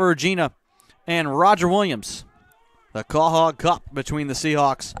Salve Regina and Roger Williams. The Cahog Cup between the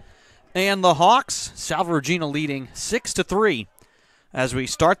Seahawks and the Hawks. Salve Regina leading 6-3 as we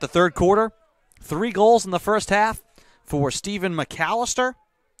start the third quarter. 3 goals in the first half for Stephen McAllister.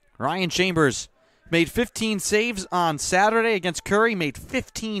 Ryan Chambers made 15 saves on Saturday against Curry, made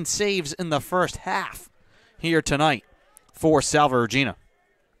 15 saves in the first half here tonight for Salve Regina.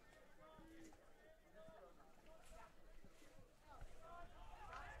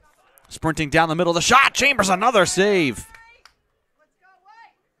 Sprinting down the middle of the shot. Chambers, another save.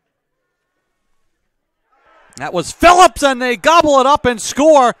 That was Phillips, and they gobble it up and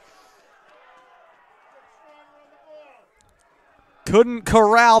score. Couldn't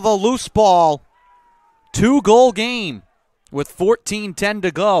corral the loose ball. 2-goal game with 14:10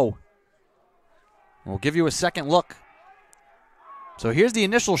 to go. We'll give you a second look. So here's the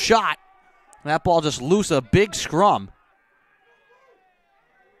initial shot. That ball just loose, a big scrum.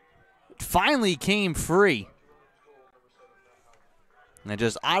 Finally came free. And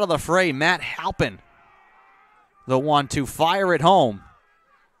just out of the fray, Matt Halpin, the one to fire it home.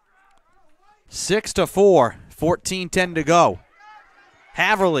 6-4, 14:10 to go.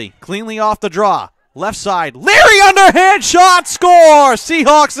 Haverly cleanly off the draw. Left side, Leary underhand shot, score!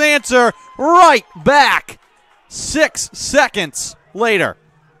 Seahawks answer right back 6 seconds later.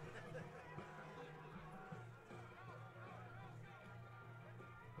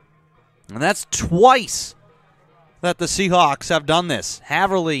 And that's twice that the Seahawks have done this.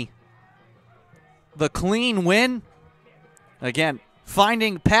 Haverly, the clean win. Again,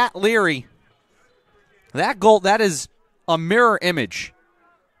 finding Pat Leary. That goal, that is a mirror image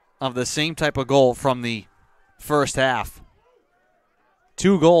of the same type of goal from the first half.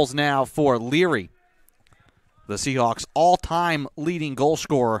 2 goals now for Leary, the Seahawks' all-time leading goal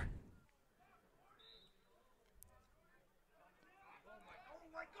scorer.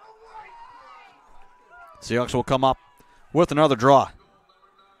 Seahawks will come up with another draw.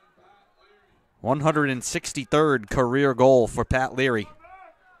 163rd career goal for Pat Leary.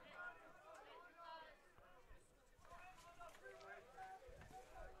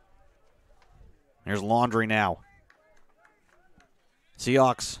 Here's Laundry now.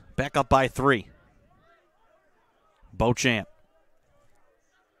 Seahawks back up by 3. Beauchamp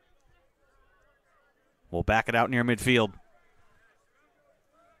will back it out near midfield.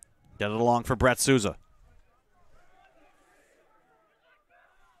 Get it along for Brett Souza.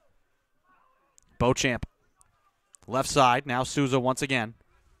 Beauchamp, left side, now Souza once again.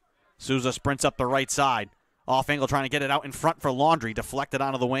 Souza sprints up the right side. Off angle trying to get it out in front for Laundry. Deflected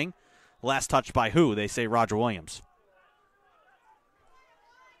onto the wing. Last touch by who? They say Roger Williams.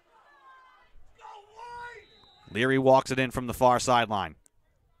 Leary walks it in from the far sideline.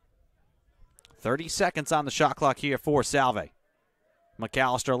 30 seconds on the shot clock here for Salve.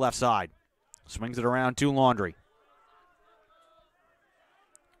 McAllister left side. Swings it around to Laundry.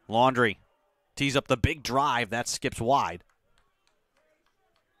 Laundry tees up the big drive. That skips wide.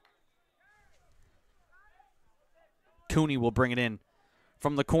 Cooney will bring it in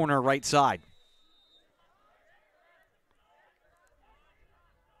from the corner right side.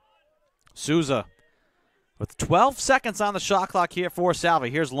 Souza with 12 seconds on the shot clock here for Salve.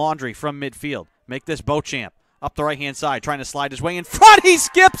 Here's Laundry from midfield. Make this Beauchamp up the right-hand side, trying to slide his way in front. He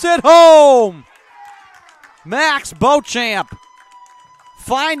skips it home. Max Beauchamp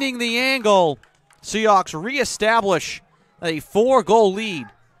finding the angle. Seahawks reestablish a 4-goal lead,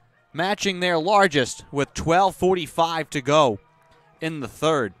 matching their largest with 12:45 to go in the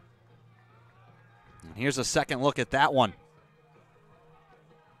third. And here's a second look at that one.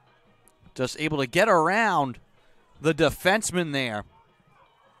 Just able to get around the defenseman there.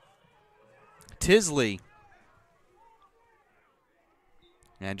 Tisley.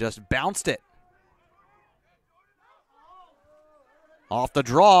 And just bounced it. Off the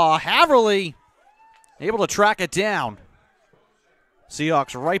draw, Haverly able to track it down.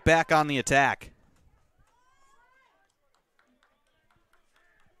 Seahawks right back on the attack.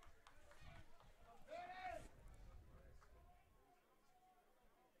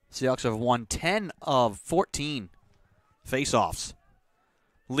 Seahawks have won 10 of 14 faceoffs.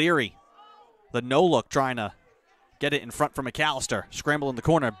 Leary, the no-look, trying to get it in front for McAllister. Scramble in the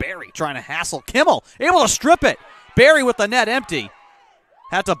corner. Barry trying to hassle Kimmel. Able to strip it. Barry with the net empty.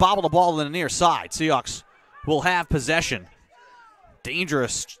 Had to bobble the ball to the near side. Seahawks will have possession.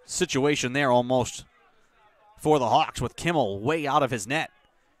 Dangerous situation there almost for the Hawks with Kimmel way out of his net.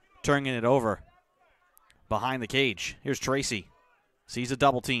 Turning it over behind the cage. Here's Tracy. Sees a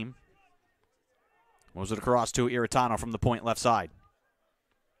double team. Moves it across to Iritano from the point left side.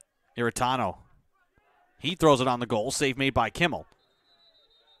 Iritano. He throws it on the goal. Save made by Kimmel.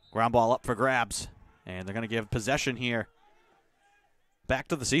 Ground ball up for grabs. And they're going to give possession here back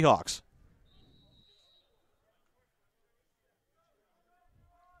to the Seahawks.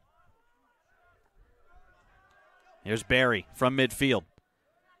 Here's Barry from midfield.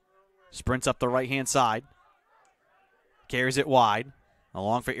 Sprints up the right-hand side. Carries it wide.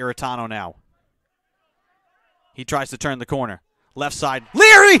 Along for Iritano now. He tries to turn the corner. Left side.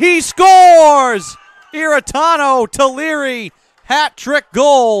 Leary, he scores! Iritano to Leary. Hat trick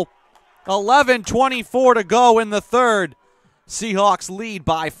goal. 11:24 to go in the third. Seahawks lead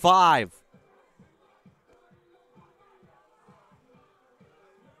by 5.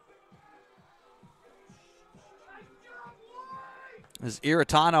 As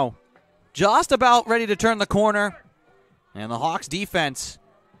Iritano just about ready to turn the corner. And the Hawks defense,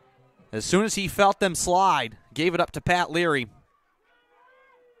 as soon as he felt them slide, gave it up to Pat Leary.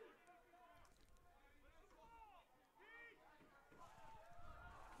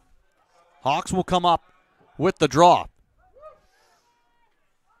 Hawks will come up with the draw.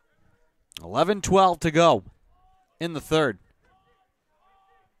 11:12 to go in the third.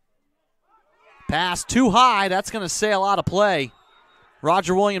 Pass too high. That's going to sail out of play.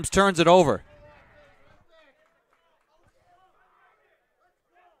 Roger Williams turns it over.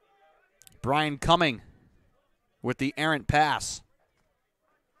 Brian Cumming with the errant pass.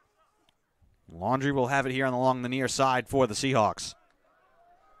 Laundry will have it here along the near side for the Seahawks.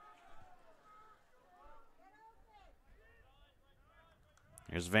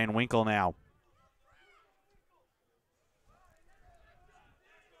 Here's Van Winkle now.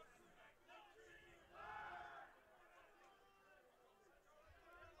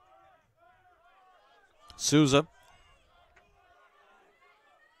 Souza.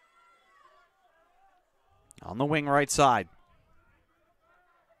 On the wing right side.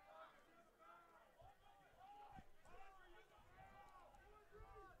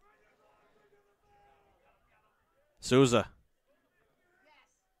 Souza.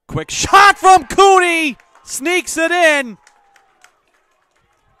 Quick shot from Cooney. Sneaks it in.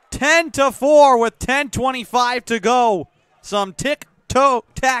 10-4 with 10:25 to go. Some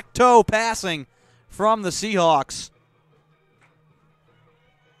tic-tac-toe passing from the Seahawks.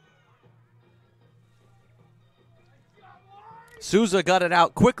 Souza got it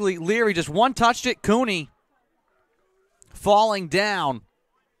out quickly. Leary just one-touched it. Cooney falling down.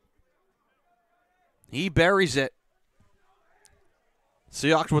 He buries it.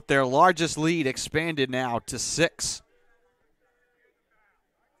 Seahawks with their largest lead expanded now to 6.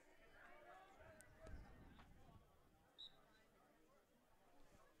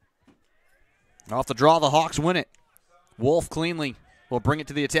 Off the draw, the Hawks win it. Wolf cleanly will bring it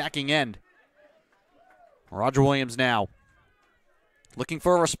to the attacking end. Roger Williams now looking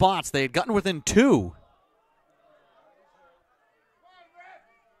for a response. They had gotten within 2.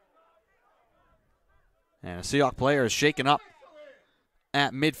 And a Seahawks player is shaken up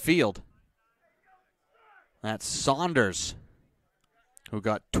at midfield. That's Saunders, who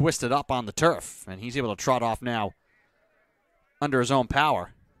got twisted up on the turf, and he's able to trot off now under his own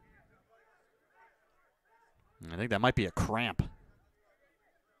power. I think that might be a cramp.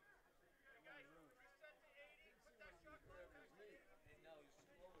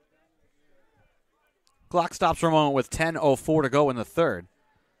 Clock stops for a moment with 10:04 to go in the third,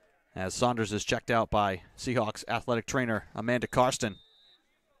 as Saunders is checked out by Seahawks athletic trainer Amanda Karsten.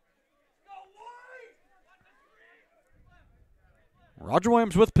 Roger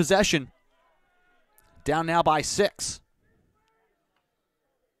Williams with possession. Down now by 6.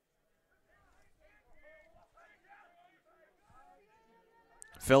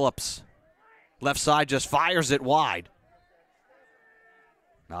 Phillips, left side, just fires it wide.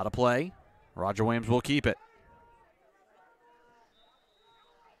 Not a play. Roger Williams will keep it.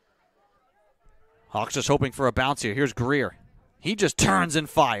 Hawks just hoping for a bounce here. Here's Greer. He just turns and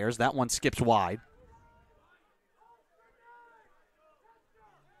fires. That one skips wide.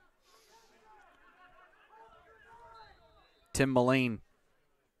 Tim Mullane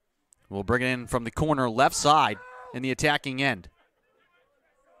will bring it in from the corner left side in the attacking end.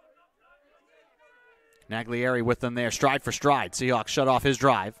 Naglieri with them there, stride for stride. Seahawks shut off his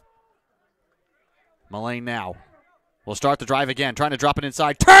drive. Mullane now will start the drive again, trying to drop it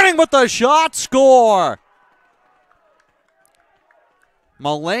inside. Turning with the shot, score!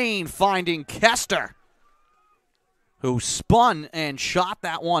 Mullane finding Kester, who spun and shot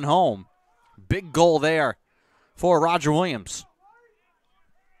that one home. Big goal there for Roger Williams.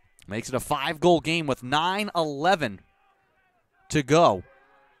 Makes it a 5-goal game with 9:11 to go.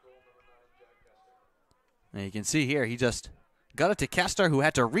 And you can see here, he just Got it to Kester, who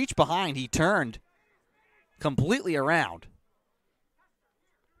had to reach behind. He turned completely around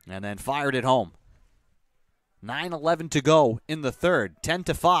and then fired it home. 9:11 to go in the third.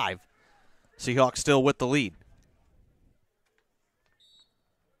 10-5. Seahawks still with the lead.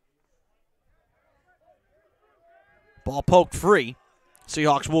 Ball poked free.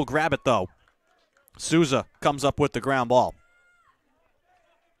 Seahawks will grab it, though. Souza comes up with the ground ball.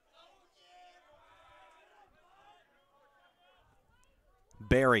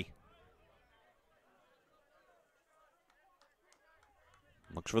 Barry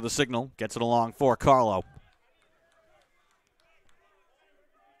looks for the signal, gets it along for Carlo.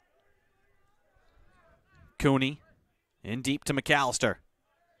 Cooney in deep to McAllister.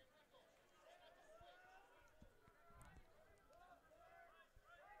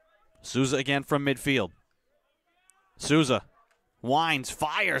 Souza again from midfield. Souza winds,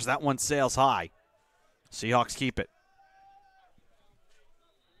 fires. That one sails high. Seahawks keep it.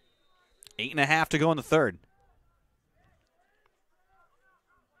 8.5 to go in the third.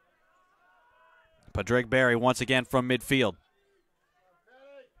 Padraig Barry once again from midfield.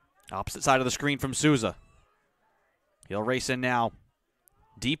 Opposite side of the screen from Souza. He'll race in now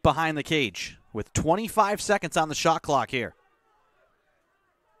deep behind the cage with 25 seconds on the shot clock here.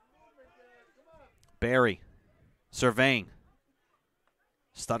 Barry surveying.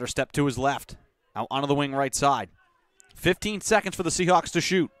 Stutter step to his left. Out onto the wing right side. 15 seconds for the Seahawks to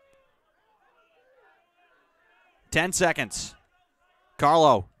shoot. 10 seconds.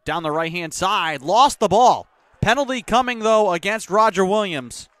 Carlo down the right-hand side. Lost the ball. Penalty coming, though, against Roger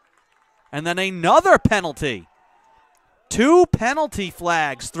Williams. And then another penalty. 2 penalty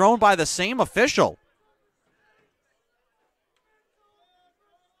flags thrown by the same official.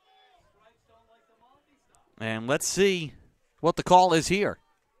 And let's see what the call is here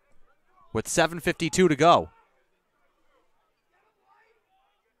with 7:52 to go.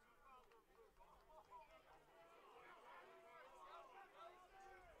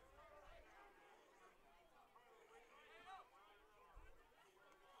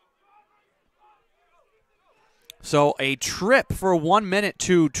 So a trip for 1 minute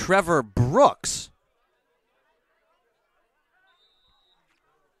to Trevor Brooks.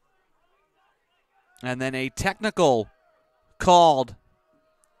 And then a technical called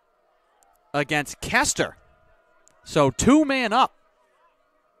against Kester. So 2-man up.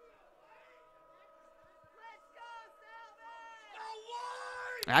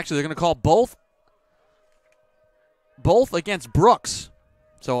 Actually, they're going to call both against Brooks.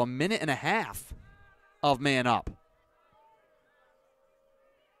 So 1.5 minutes of man up.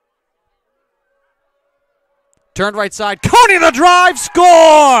 Turned right side. Cooney the drive.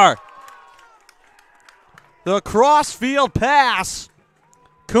 Score! The cross-field pass.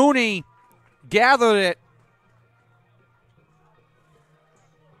 Cooney gathered it.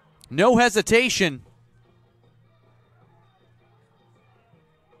 No hesitation.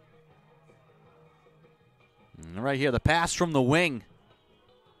 And right here, the pass from the wing.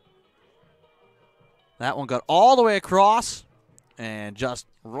 That one got all the way across and just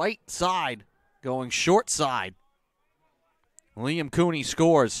right side, going short side. Liam Cooney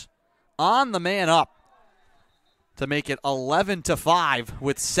scores on the man up to make it 11-5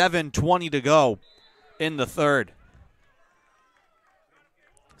 with 7:20 to go in the third.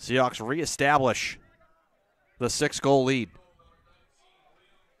 Seahawks reestablish the 6-goal lead.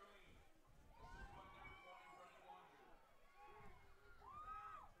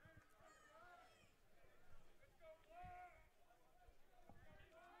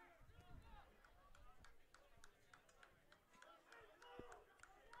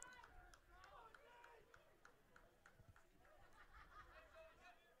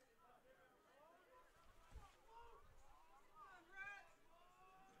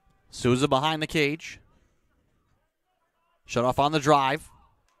 Souza behind the cage. Shut off on the drive.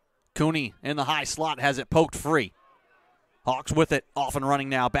 Cooney in the high slot has it poked free. Hawks with it, off and running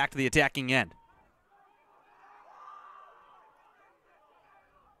now, back to the attacking end.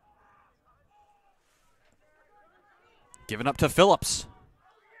 Giving up to Phillips.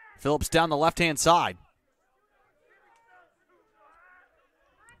 Phillips down the left-hand side.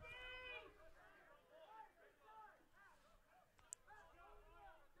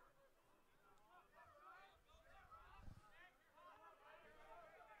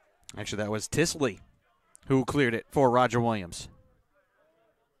 Actually, that was Tisley who cleared it for Roger Williams.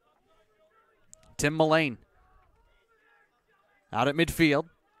 Tim Mullane out at midfield.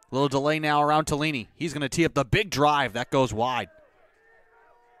 A little delay now around Tellini. He's going to tee up the big drive. That goes wide.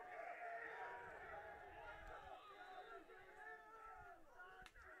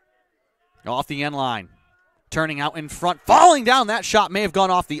 Off the end line. turning out in front, falling down. That shot may have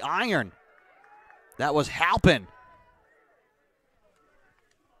gone off the iron. That was Halpin.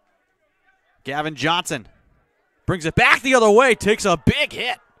 Gavin Johnson brings it back the other way, takes a big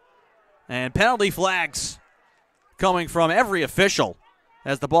hit. And penalty flags coming from every official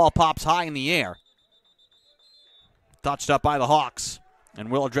as the ball pops high in the air. Touched up by the Hawks. And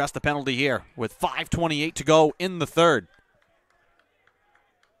we'll address the penalty here with 5:28 to go in the third.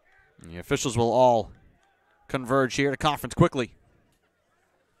 And the officials will all converge here to conference quickly.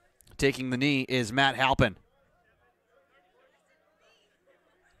 Taking the knee is Matt Halpin.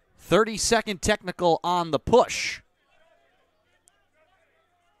 30-second technical on the push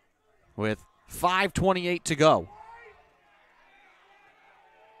with 5:28 to go.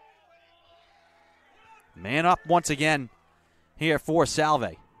 Man up once again here for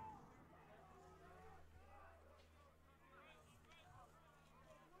Salve.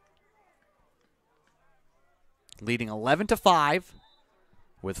 Leading 11-5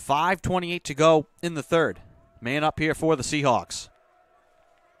 with 5:28 to go in the third. Man up here for the Seahawks.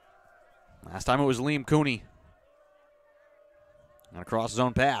 Last time it was Liam Cooney. And a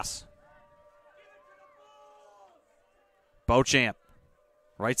cross-zone pass. Beauchamp.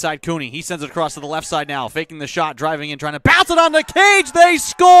 Right side Cooney. He sends it across to the left side now. Faking the shot, driving in, trying to bounce it on the cage. They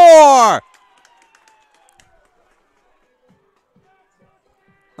score!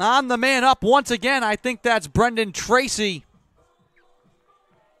 On the man up once again, I think that's Brendan Tracy.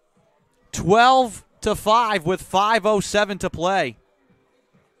 12-5 with 5:07 to play.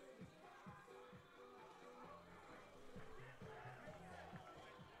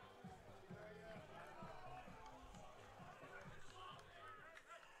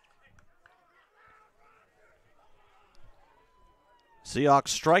 Seahawks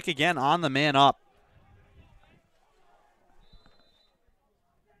strike again on the man up.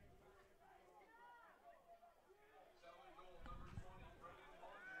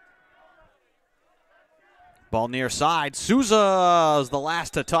 Ball near side. Souza's the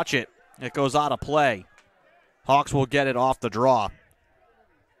last to touch it. It goes out of play. Hawks will get it off the draw.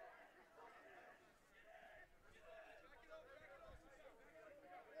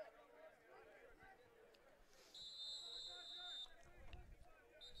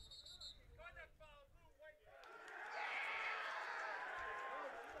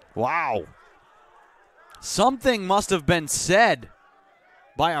 Wow. Something must have been said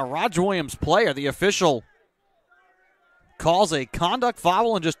by a Roger Williams player. The official calls a conduct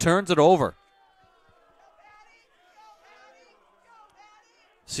foul and just turns it over.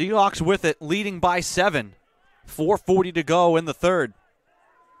 Seahawks with it, leading by 7. 4:40 to go in the third.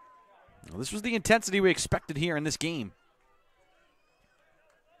 Well, this was the intensity we expected here in this game.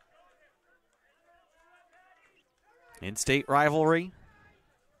 In-state rivalry.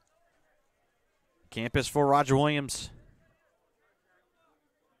 Campus for Roger Williams.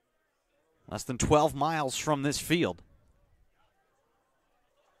 Less than 12 miles from this field.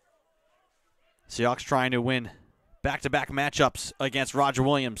 Seahawks trying to win back-to-back matchups against Roger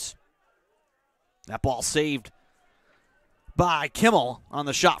Williams. That ball saved by Kimmel on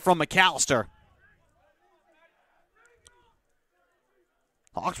the shot from McAllister.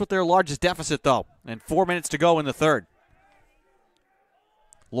 Hawks with their largest deficit, though, and 4 minutes to go in the third.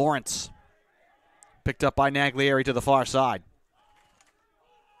 Lawrence picked up by Naglieri to the far side.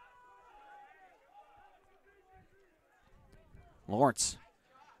 Lawrence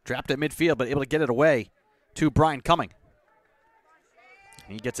trapped at midfield, but able to get it away to Brian Cumming.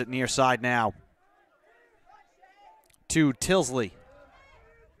 He gets it near side now to Tilsley.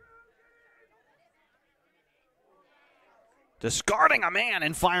 Discarding a man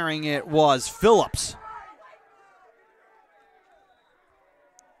and firing it was Phillips.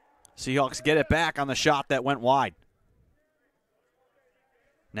 Seahawks get it back on the shot that went wide.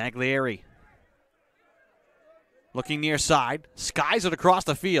 Naglieri looking near side, skies it across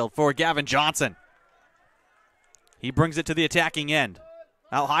the field for Gavin Johnson. He brings it to the attacking end.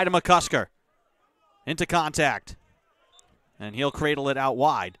 Out high to McCusker. Into contact. And he'll cradle it out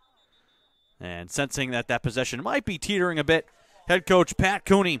wide. And sensing that possession might be teetering a bit, head coach Pat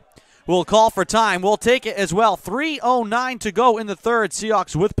Cooney will call for time. We'll take it as well. 3:09 to go in the third.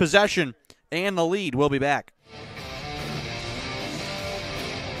 Seahawks with possession and the lead. We'll be back.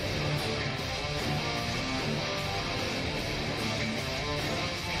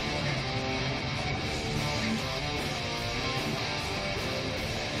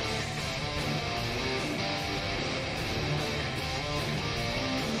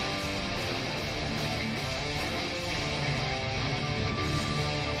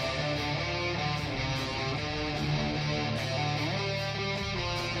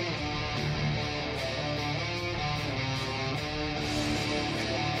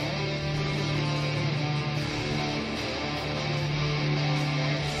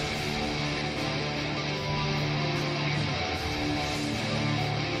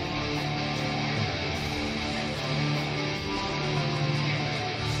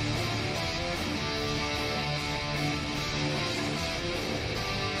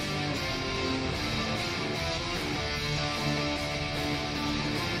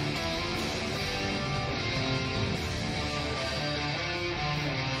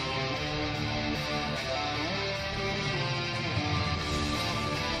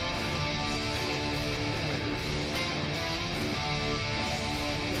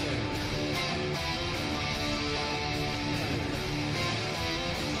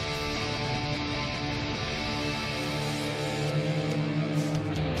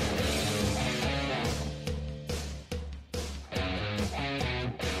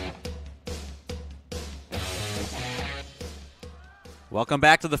 Welcome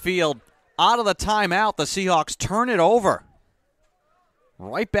back to the field. Out of the timeout, the Seahawks turn it over.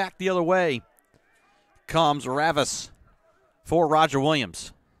 Right back the other way comes Ravis for Roger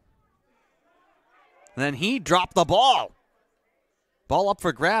Williams. Then he dropped the ball. Ball up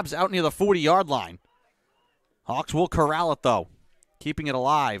for grabs out near the 40-yard line. Hawks will corral it, though, keeping it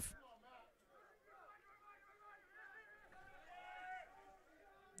alive.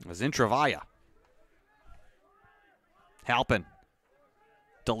 It was Intravaya. Halpin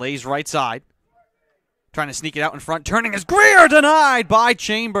delays right side. Trying to sneak it out in front. Turning is Greer, denied by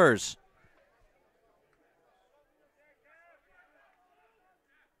Chambers.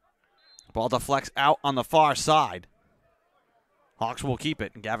 Ball deflects out on the far side. Hawks will keep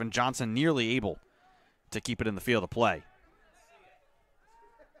it. And Gavin Johnson nearly able to keep it in the field of play.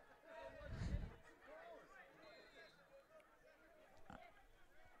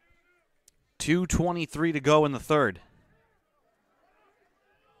 .2:23 to go in the third.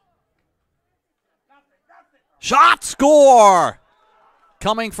 Shot, score!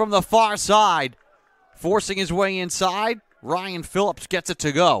 Coming from the far side. Forcing his way inside. Ryan Phillips gets it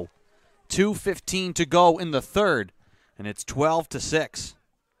to go. 2:15 to go in the third. And it's 12-6.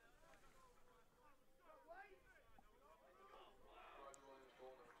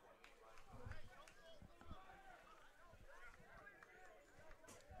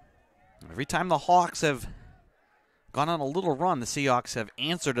 Every time the Hawks have gone on a little run, the Seahawks have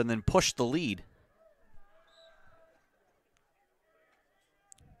answered and then pushed the lead.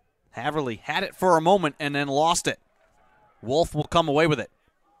 Haverly had it for a moment and then lost it. Wolf will come away with it.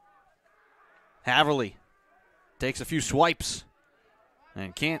 Haverly takes a few swipes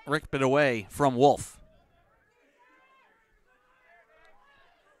and can't rip it away from Wolf.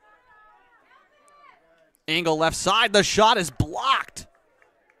 Angle left side. The shot is blocked.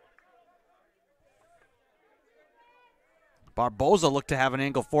 Barboza looked to have an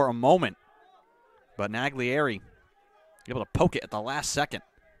angle for a moment, but Naglieri able to poke it at the last second.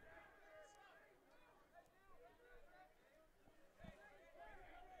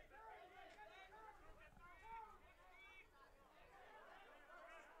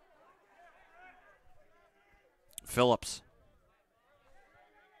 Phillips.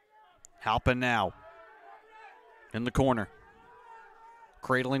 Halpin now in the corner.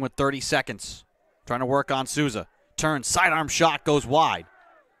 Cradling with 30 seconds. Trying to work on Souza. Turns, sidearm shot goes wide.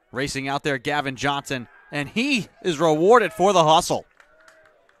 Racing out there, Gavin Johnson, and he is rewarded for the hustle.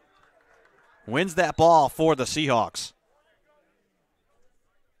 Wins that ball for the Seahawks.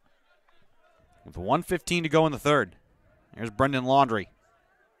 With 1:15 to go in the third. Here's Brendan Laundrie.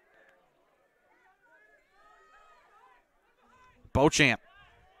 Beauchamp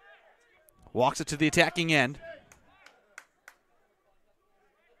walks it to the attacking end.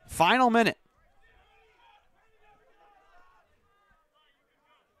 Final minute.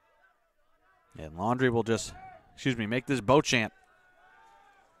 And Laundrie will just, make this Beauchamp.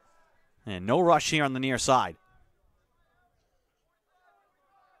 And no rush here on the near side.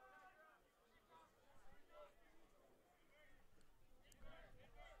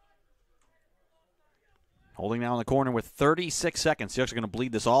 Holding down the corner with 36 seconds. Seahawks are going to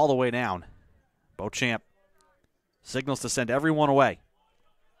bleed this all the way down. Beauchamp signals to send everyone away.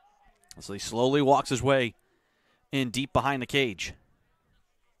 So he slowly walks his way in deep behind the cage.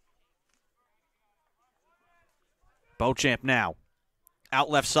 Beauchamp now.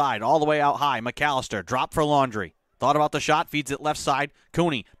 Out left side, all the way out high. McAllister, drop for Laundrie. Thought about the shot, feeds it left side.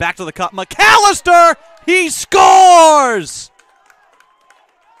 Cooney, back to the cut. McAllister, he scores!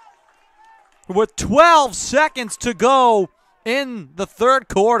 With 12 seconds to go in the third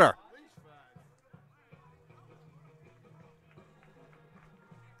quarter.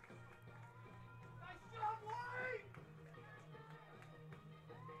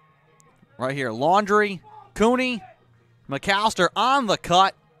 Right here, Laundrie, Cooney, McAllister on the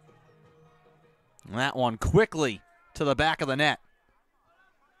cut. And that one quickly to the back of the net.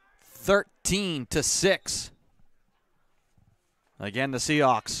 13-6. Again, the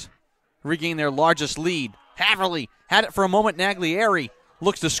Seahawks regain their largest lead. Haverly had it for a moment. Naglieri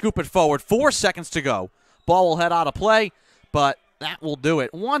looks to scoop it forward. 4 seconds to go. Ball will head out of play, but that will do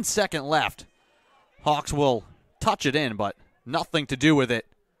it. 1 second left. Hawks will touch it in, but nothing to do with it.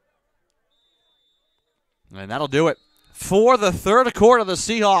 And that'll do it. For the third quarter, the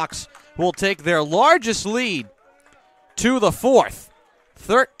Seahawks will take their largest lead to the fourth.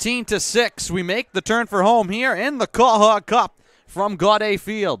 13-6. We make the turn for home here in the Call Cup from Gaudet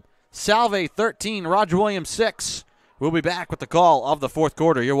Field. Salve 13, Roger Williams 6. We'll be back with the call of the fourth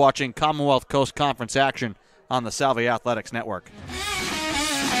quarter. You're watching Commonwealth Coast Conference action on the Salve Athletics Network.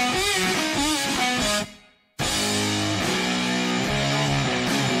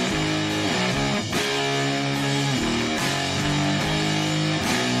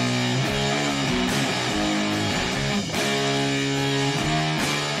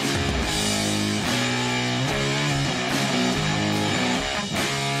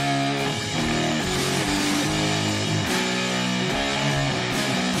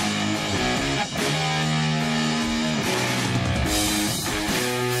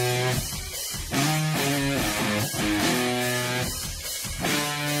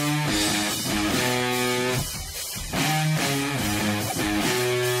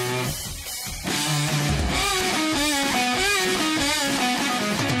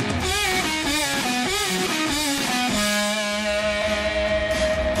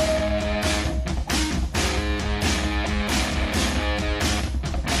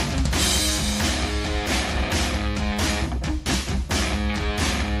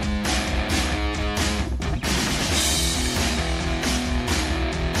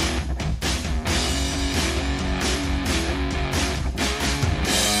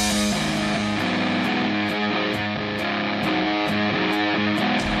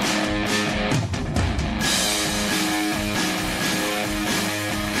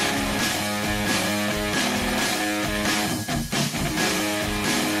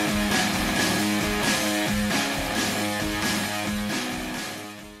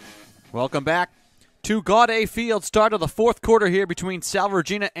 Welcome back to Gaudet Field. Start of the fourth quarter here between Salve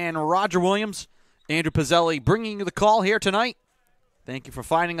Regina and Roger Williams. Andrew Pizzelli bringing you the call here tonight. Thank you for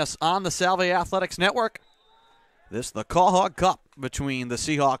finding us on the Salve Athletics Network. This is the Call Hog Cup between the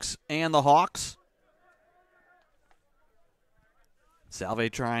Seahawks and the Hawks.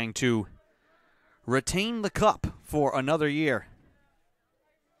 Salve trying to retain the cup for another year.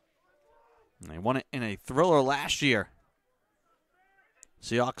 And they won it in a thriller last year.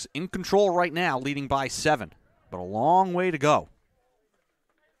 Seahawks in control right now, leading by 7, but a long way to go.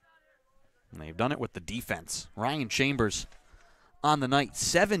 And they've done it with the defense. Ryan Chambers on the night,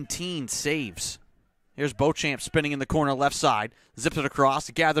 17 saves. Here's Beauchamp spinning in the corner left side. Zips it across,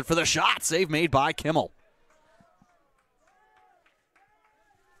 gathered for the shot. Save made by Kimmel.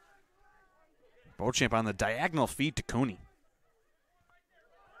 Beauchamp on the diagonal feed to Cooney.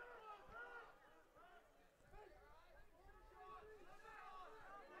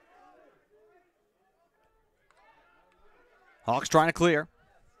 Hawks trying to clear.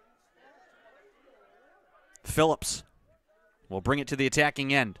 Phillips will bring it to the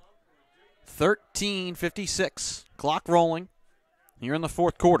attacking end. 13:56, clock rolling here in the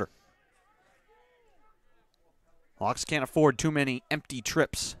fourth quarter. Hawks can't afford too many empty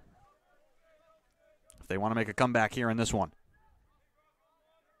trips if they want to make a comeback here in this one.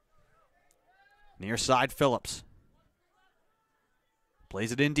 Near side, Phillips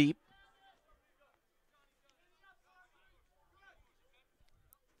plays it in deep.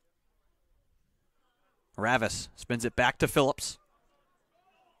 Ravis spins it back to Phillips.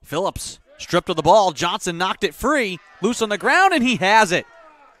 Phillips stripped of the ball. Johnson knocked it free. Loose on the ground, and he has it.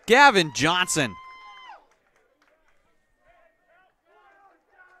 Gavin Johnson.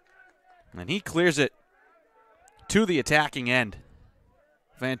 And he clears it to the attacking end.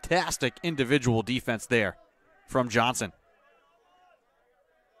 Fantastic individual defense there from Johnson.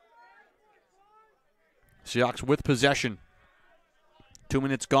 Seahawks with possession. 2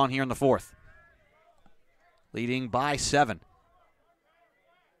 minutes gone here in the fourth. Leading by 7.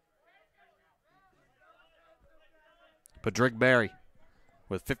 Padraig Berry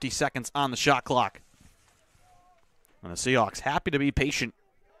with 50 seconds on the shot clock. And the Seahawks happy to be patient.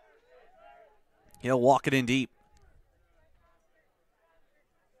 He'll walk it in deep.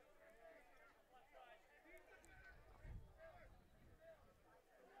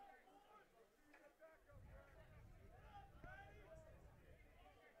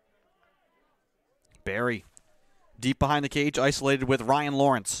 Berry deep behind the cage, isolated with Ryan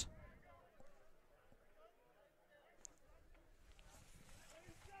Lawrence.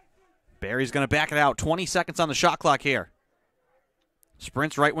 Berry's going to back it out. 20 seconds on the shot clock here.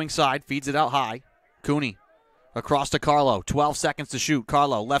 Sprints right wing side, feeds it out high. Cooney across to Carlo. 12 seconds to shoot.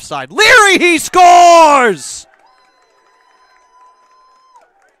 Carlo left side. Leary, he scores!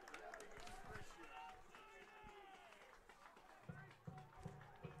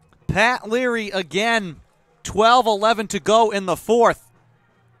 Pat Leary again. 12-11 to go in the fourth.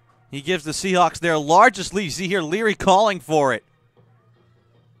 He gives the Seahawks their largest lead. You see here Leary calling for it.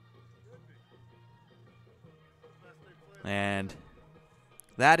 And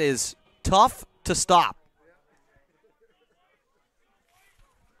that is tough to stop.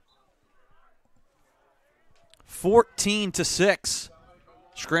 (14-6).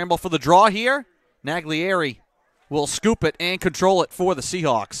 Scramble for the draw here. Naglieri will scoop it and control it for the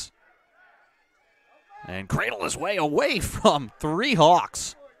Seahawks. And cradle his way away from 3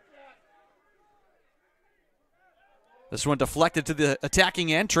 Hawks. This one deflected to the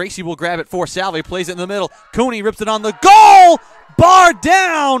attacking end. Tracy will grab it for Salve. Plays it in the middle. Cooney rips it on the goal. Bar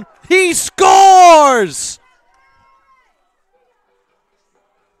down. He scores.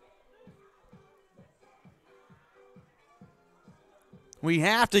 We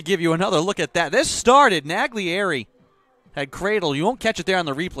have to give you another look at that. This started. Naglieri had cradle. You won't catch it there on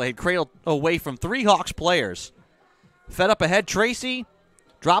the replay. Had cradle away from 3 Hawks players. Fed up ahead, Tracy.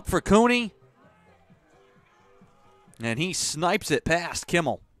 Drop for Cooney. And he snipes it past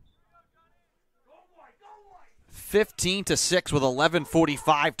Kimmel. 15-6 with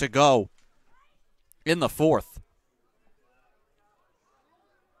 11:45 to go in the fourth.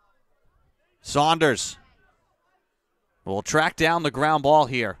 Saunders will track down the ground ball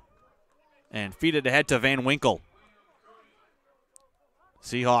here and feed it ahead to Van Winkle.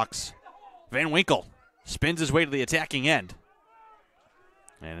 Seahawks. Van Winkle spins his way to the attacking end.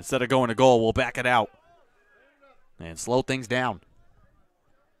 And instead of going to goal, we'll back it out and slow things down.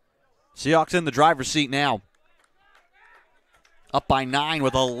 Seahawks in the driver's seat now. Up by 9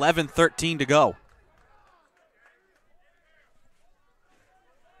 with 11:13 to go.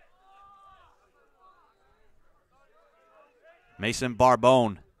 Mason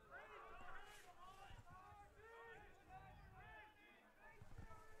Barbone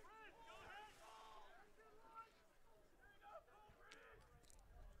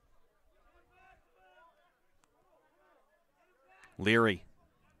Leary.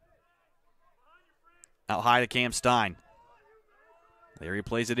 Out high to Cam Stein. Leary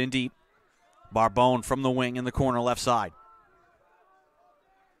plays it in deep. Barbone from the wing in the corner left side.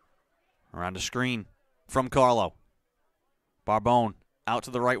 Around the screen from Carlo. Barbone out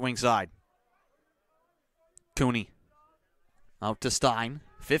to the right wing side. Cooney out to Stein.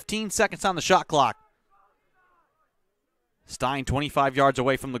 15 seconds on the shot clock. Stein 25 yards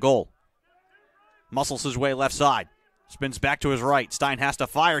away from the goal. Muscles his way left side. Spins back to his right. Stein has to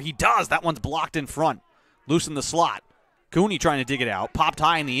fire. He does. That one's blocked in front. Loose in the slot. Cooney trying to dig it out. Popped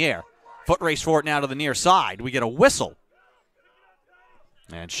high in the air. Foot race for it now to the near side. We get a whistle.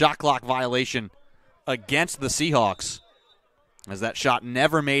 And shot clock violation against the Seahawks, as that shot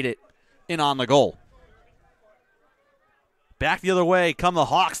never made it in on the goal. Back the other way come the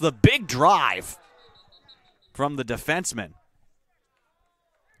Hawks. The big drive from the defenseman.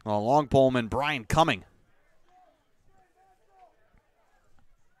 A long poleman, Brian Cumming.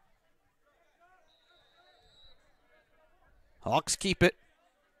 Hawks keep it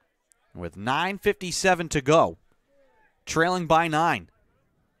with 9:57 to go, trailing by 9.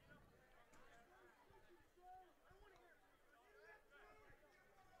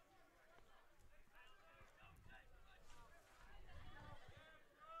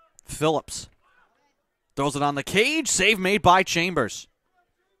 Phillips throws it on the cage. Save made by Chambers.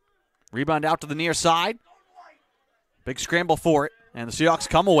 Rebound out to the near side. Big scramble for it, and the Seahawks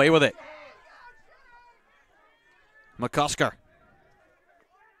come away with it. McCusker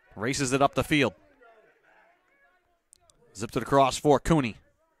races it up the field. Zips it across for Cooney,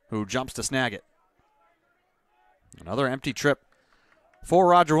 who jumps to snag it. Another empty trip for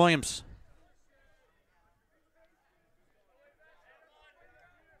Roger Williams.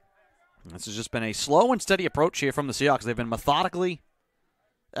 This has just been a slow and steady approach here from the Seahawks. They've been methodically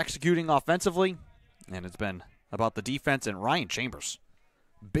executing offensively, and it's been about the defense and Ryan Chambers.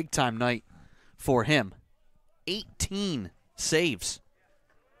 Big time night for him. 18 saves.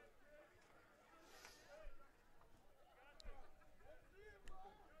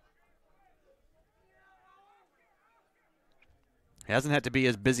 He hasn't had to be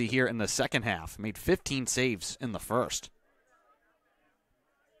as busy here in the second half. Made 15 saves in the first.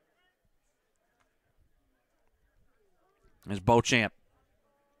 Here's Beauchamp.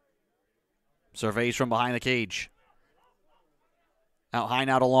 Surveys from behind the cage. Out high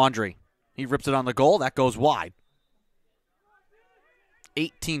now to Laundry. He rips it on the goal. That goes wide.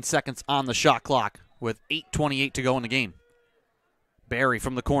 18 seconds on the shot clock with 8:28 to go in the game. Barry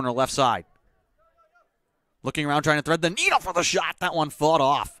from the corner left side. Looking around trying to thread the needle for the shot. That one fought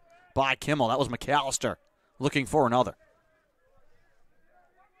off by Kimmel. That was McAllister looking for another.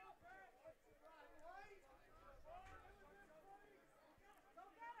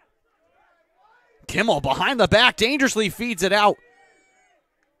 Kimmel behind the back dangerously feeds it out.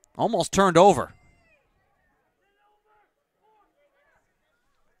 Almost turned over.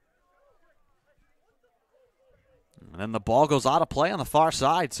 And then the ball goes out of play on the far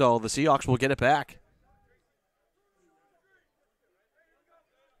side, so the Seahawks will get it back.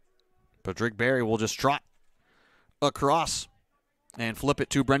 Patrick Barry will just trot across and flip it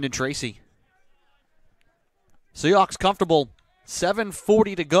to Brendan Tracy. Seahawks comfortable.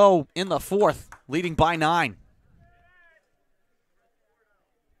 7:40 to go in the fourth, leading by 9.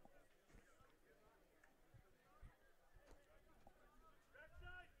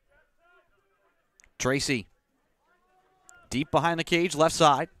 Tracy, deep behind the cage, left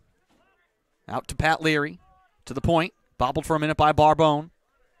side. Out to Pat Leary, to the point. Bobbled for a minute by Barbone.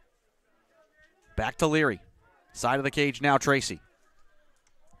 Back to Leary. Side of the cage now, Tracy.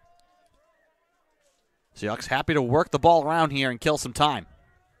 Seahawks happy to work the ball around here and kill some time.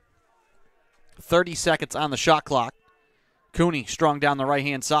 30 seconds on the shot clock. Cooney strung down the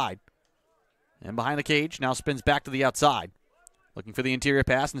right-hand side. And behind the cage, now spins back to the outside. Looking for the interior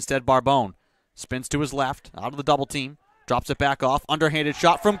pass, instead Barbone. Spins to his left, out of the double team. Drops it back off. Underhanded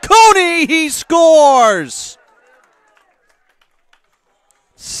shot from Cooney. He scores!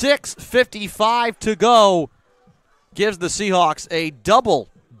 6:55 to go. Gives the Seahawks a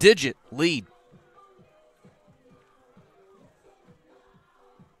double-digit lead.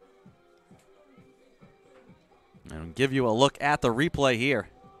 And give you a look at the replay here.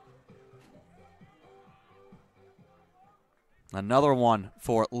 Another one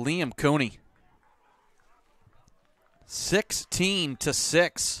for Liam Cooney.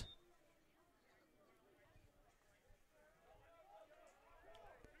 16-6.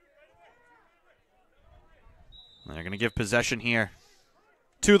 They're going to give possession here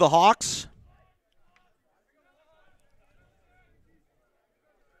to the Hawks.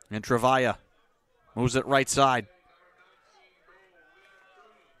 And Travaia moves it right side.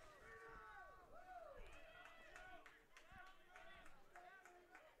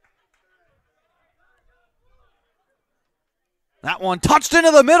 That one touched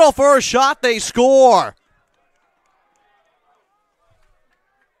into the middle for a shot. They score.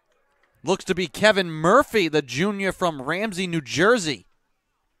 Looks to be Kevin Murphy, the junior from Ramsey, New Jersey.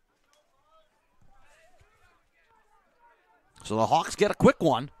 So the Hawks get a quick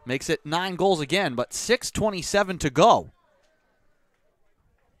one. Makes it 9 goals again, but 6:27 to go.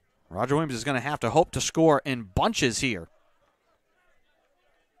 Roger Williams is going to have to hope to score in bunches here.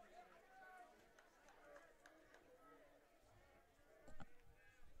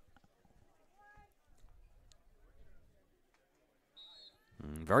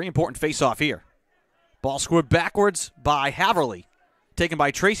 Very important face-off here. Ball scored backwards by Haverly. Taken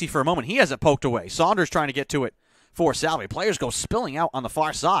by Tracy for a moment. He has it poked away. Saunders trying to get to it for Salve. Players go spilling out on the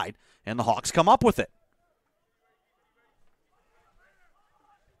far side, and the Hawks come up with it.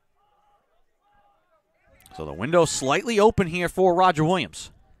 So the window slightly open here for Roger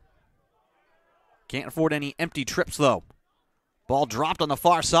Williams. Can't afford any empty trips, though. Ball dropped on the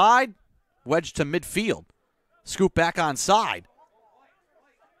far side. Wedged to midfield. Scoop back on side.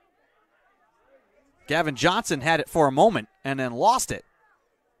 Gavin Johnson had it for a moment and then lost it.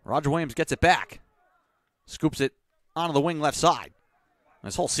 Roger Williams gets it back. Scoops it onto the wing left side.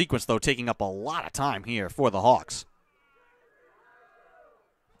 This whole sequence, though, taking up a lot of time here for the Hawks.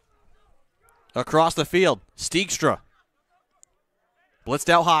 Across the field, Steegstra. Blitzed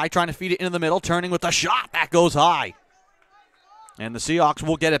out high, trying to feed it into the middle, turning with a shot. That goes high. And the Seahawks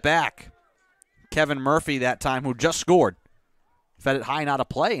will get it back. Kevin Murphy that time, who just scored, fed it high and out of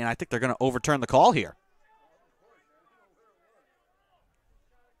play, and I think they're going to overturn the call here.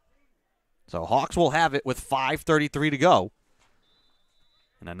 So Hawks will have it with 5:33 to go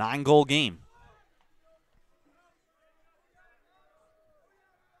in a 9-goal game.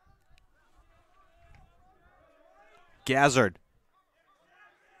 Gazzard.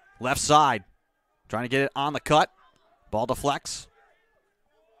 Left side. Trying to get it on the cut. Ball deflects.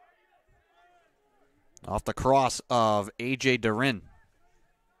 Off the cross of A.J. Durin.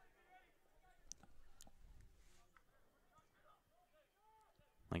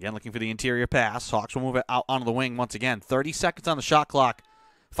 Again, looking for the interior pass. Hawks will move it out onto the wing once again. 30 seconds on the shot clock.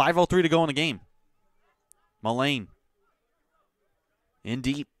 5:03 to go in the game. Mullane. In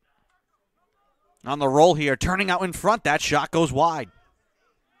deep. On the roll here. Turning out in front. That shot goes wide.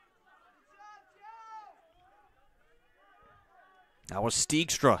 That was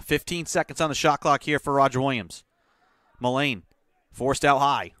Steegstra. 15 seconds on the shot clock here for Roger Williams. Mullane. Forced out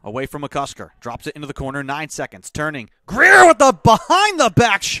high, away from McCusker. Drops it into the corner, 9 seconds. Turning. Greer with the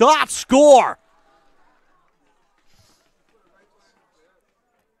behind-the-back shot. Score!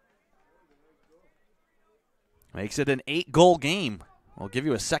 Makes it an 8-goal game. We'll give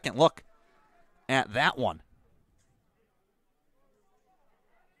you a second look at that one.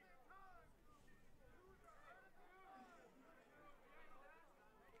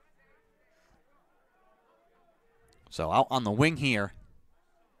 So out on the wing here.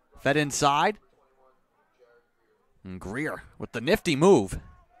 Fed inside. And Greer with the nifty move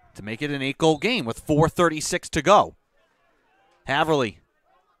to make it an 8-goal game with 4:36 to go. Haverly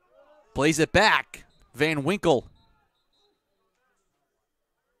plays it back. Van Winkle.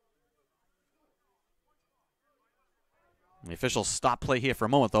 The officials stop play here for a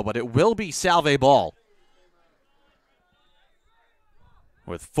moment, though, but it will be Salve ball.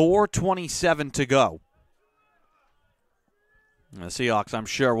 With 4:27 to go. The Seahawks, I'm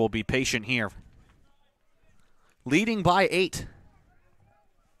sure, will be patient here. Leading by 8.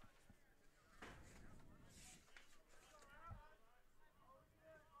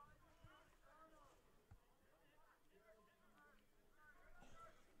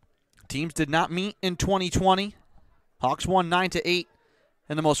 Teams did not meet in 2020. Hawks won 9-8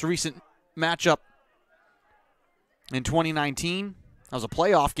 in the most recent matchup in 2019. That was a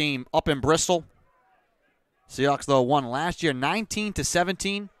playoff game up in Bristol. Seahawks, though, won last year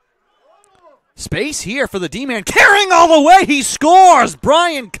 19-17. Space here for the D-man. Carrying all the way. He scores.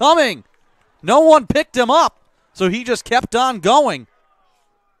 Brian Cumming. No one picked him up, so he just kept on going.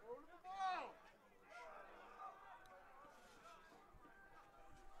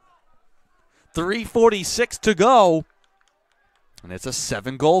 .346 to go, and it's a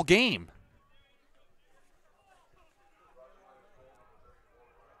 7-goal game.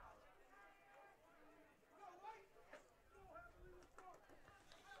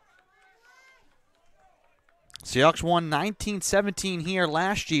 Seahawks won 19-17 here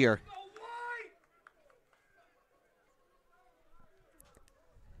last year.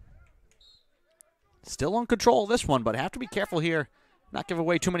 Still in control of this one, but have to be careful here. Not give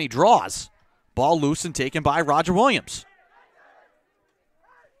away too many draws. Ball loose and taken by Roger Williams.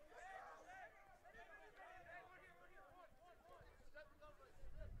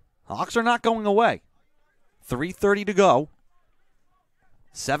 Hawks are not going away. 3:30 to go.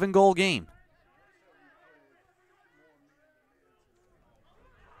 7-goal game.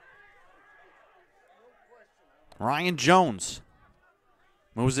 Ryan Jones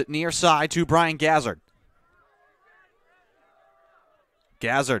moves it near side to Brian Gazzard.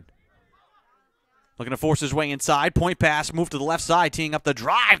 Gazzard looking to force his way inside. Point pass, move to the left side, teeing up the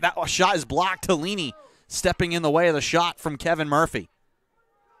drive. That shot is blocked. Tellini stepping in the way of the shot from Kevin Murphy.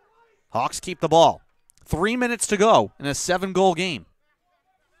 Hawks keep the ball. 3 minutes to go in a 7-goal game.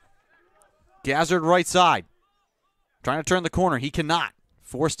 Gazzard right side. Trying to turn the corner. He cannot.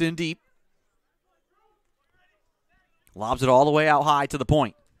 Forced in deep. Lobs it all the way out high to the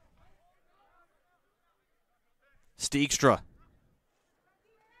point. Steegstra.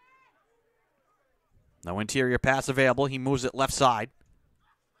 No interior pass available. He moves it left side.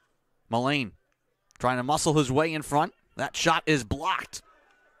 Mullane trying to muscle his way in front. That shot is blocked.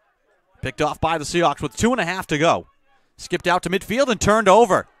 Picked off by the Seahawks with 2.5 to go. Skipped out to midfield and turned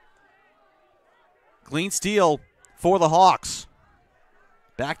over. Clean steal for the Hawks.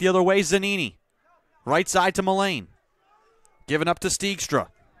 Back the other way, Zanini. Right side to Mullane. Given up to Steegstra.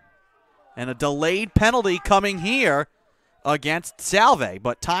 And a delayed penalty coming here against Salve,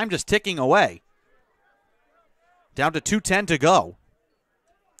 but time just ticking away. Down to 2:10 to go.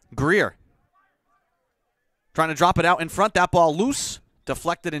 Greer trying to drop it out in front. That ball loose.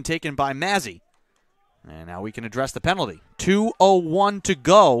 Deflected and taken by Mazzy. And now we can address the penalty. 2:01 to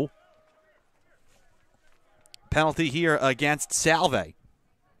go. Penalty here against Salve.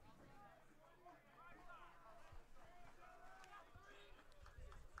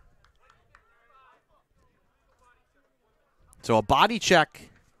 So a body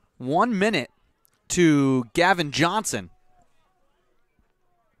check, 1 minute to Gavin Johnson.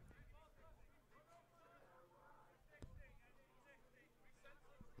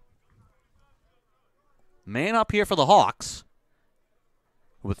 Man up here for the Hawks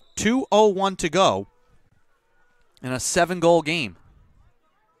with 2:01 to go in a 7-goal game.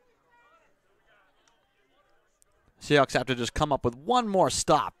 Seahawks have to just come up with one more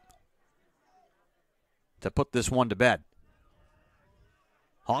stop to put this one to bed.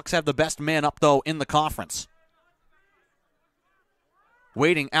 Hawks have the best man up, though, in the conference.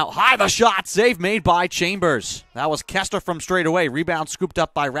 Waiting out high, the shot. Save made by Chambers. That was Kester from straight away. Rebound scooped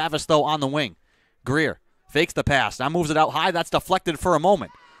up by Ravis, though, on the wing. Greer fakes the pass. Now moves it out high. That's deflected for a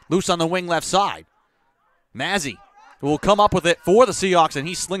moment. Loose on the wing left side. Mazzy will come up with it for the Seahawks, and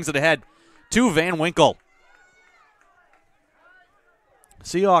he slings it ahead to Van Winkle.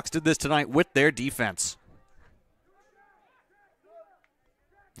 Seahawks did this tonight with their defense.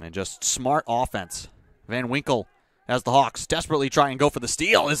 And just smart offense. Van Winkle, as the Hawks desperately try and go for the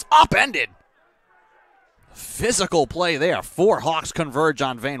steal, is upended. Physical play there. 4 Hawks converge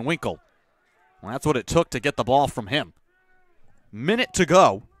on Van Winkle. Well, that's what it took to get the ball from him. Minute to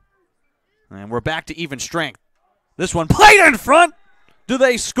go. And we're back to even strength. This one played in front. Do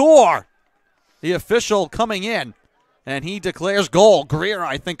they score? The official coming in, and he declares goal. Greer,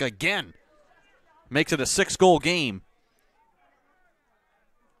 I think, again, makes it a 6-goal game.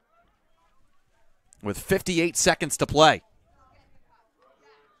 With 58 seconds to play.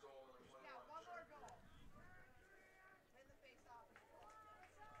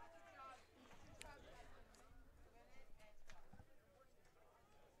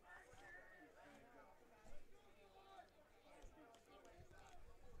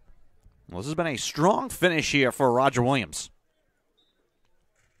 Well, this has been a strong finish here for Roger Williams.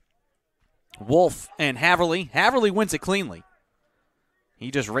 Wolf and Haverly. Haverly wins it cleanly. He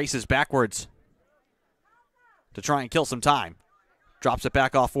just races backwards to try and kill some time. Drops it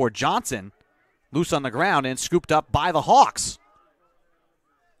back off for Johnson. Loose on the ground and scooped up by the Hawks.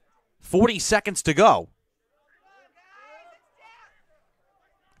 40 seconds to go.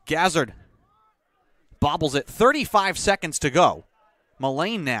 Gazzard bobbles it. 35 seconds to go.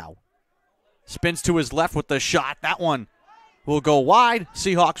 Mullane now spins to his left with the shot. That one will go wide.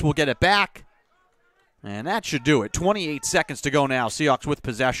 Seahawks will get it back. And that should do it. 28 seconds to go now. Seahawks with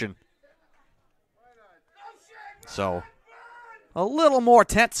possession. So a little more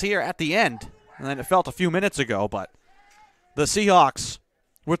tense here at the end than it felt a few minutes ago. But the Seahawks,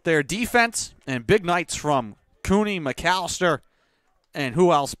 with their defense and big nights from Cooney, McAllister, and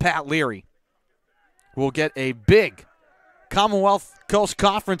who else? Pat Leary, will get a big Commonwealth Coast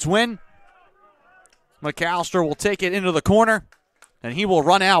Conference win. McAllister will take it into the corner, and he will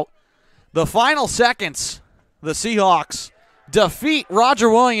run out. The final seconds, the Seahawks defeat Roger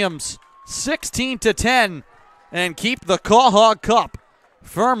Williams 16-10 and keep the Quahog Cup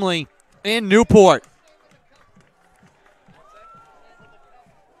firmly in Newport.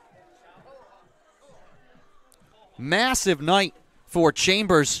 Massive night for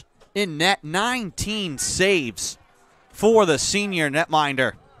Chambers in net. 19 saves for the senior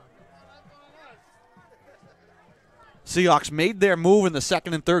netminder. Seahawks made their move in the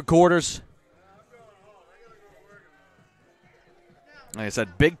second and third quarters. Like I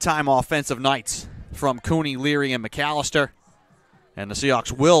said, big-time offensive nights from Cooney, Leary, and McAllister. And the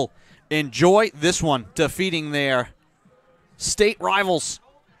Seahawks will enjoy this one, defeating their state rivals.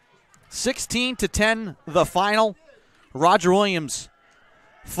 16-10, the final. Roger Williams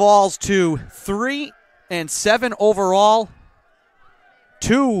falls to 3-7 overall.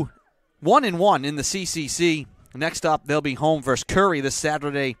 1-1 in the CCC. Next up, they'll be home versus Curry this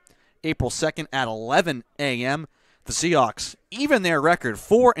Saturday, April 2nd at 11 a.m. The Seahawks even their record,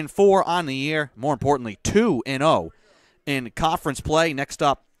 4-4 on the year. More importantly, 2-0 in conference play. Next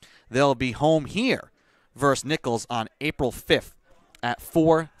up, they'll be home here versus Nichols on April 5th at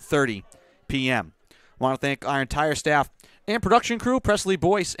 4:30 p.m. I want to thank our entire staff and production crew, Presley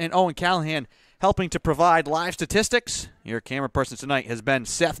Boyce and Owen Callahan, helping to provide live statistics. Your camera person tonight has been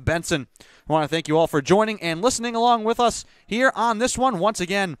Seth Benson. I want to thank you all for joining and listening along with us here on this one. Once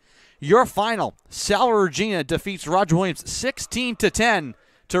again, your final, Salve Regina defeats Roger Williams 16-10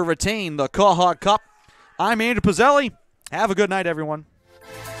 to retain the Quahog Cup. I'm Andrew Pizzelli. Have a good night, everyone.